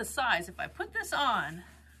kind of get the size, if I put this on,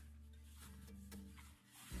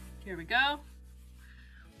 here we go.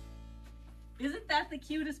 Isn't that the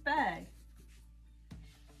cutest bag?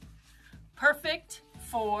 Perfect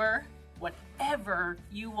for whatever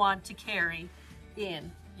you want to carry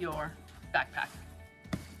in your backpack.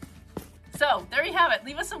 So there you have it.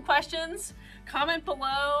 Leave us some questions, comment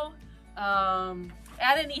below,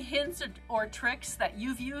 add any hints or tricks that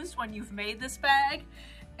you've used when you've made this bag.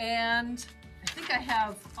 And I think I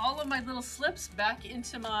have all of my little slips back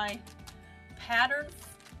into my pattern.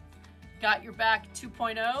 Got Your Back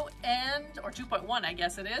 2.0 or 2.1, I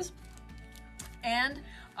guess it is. And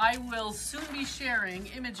I will soon be sharing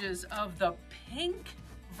images of the pink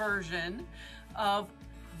version of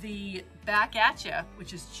the Back At Ya,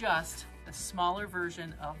 which is just a smaller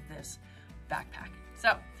version of this backpack.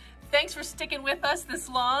 So thanks for sticking with us this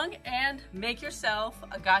long, and make yourself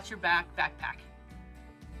a Got Your Back backpack.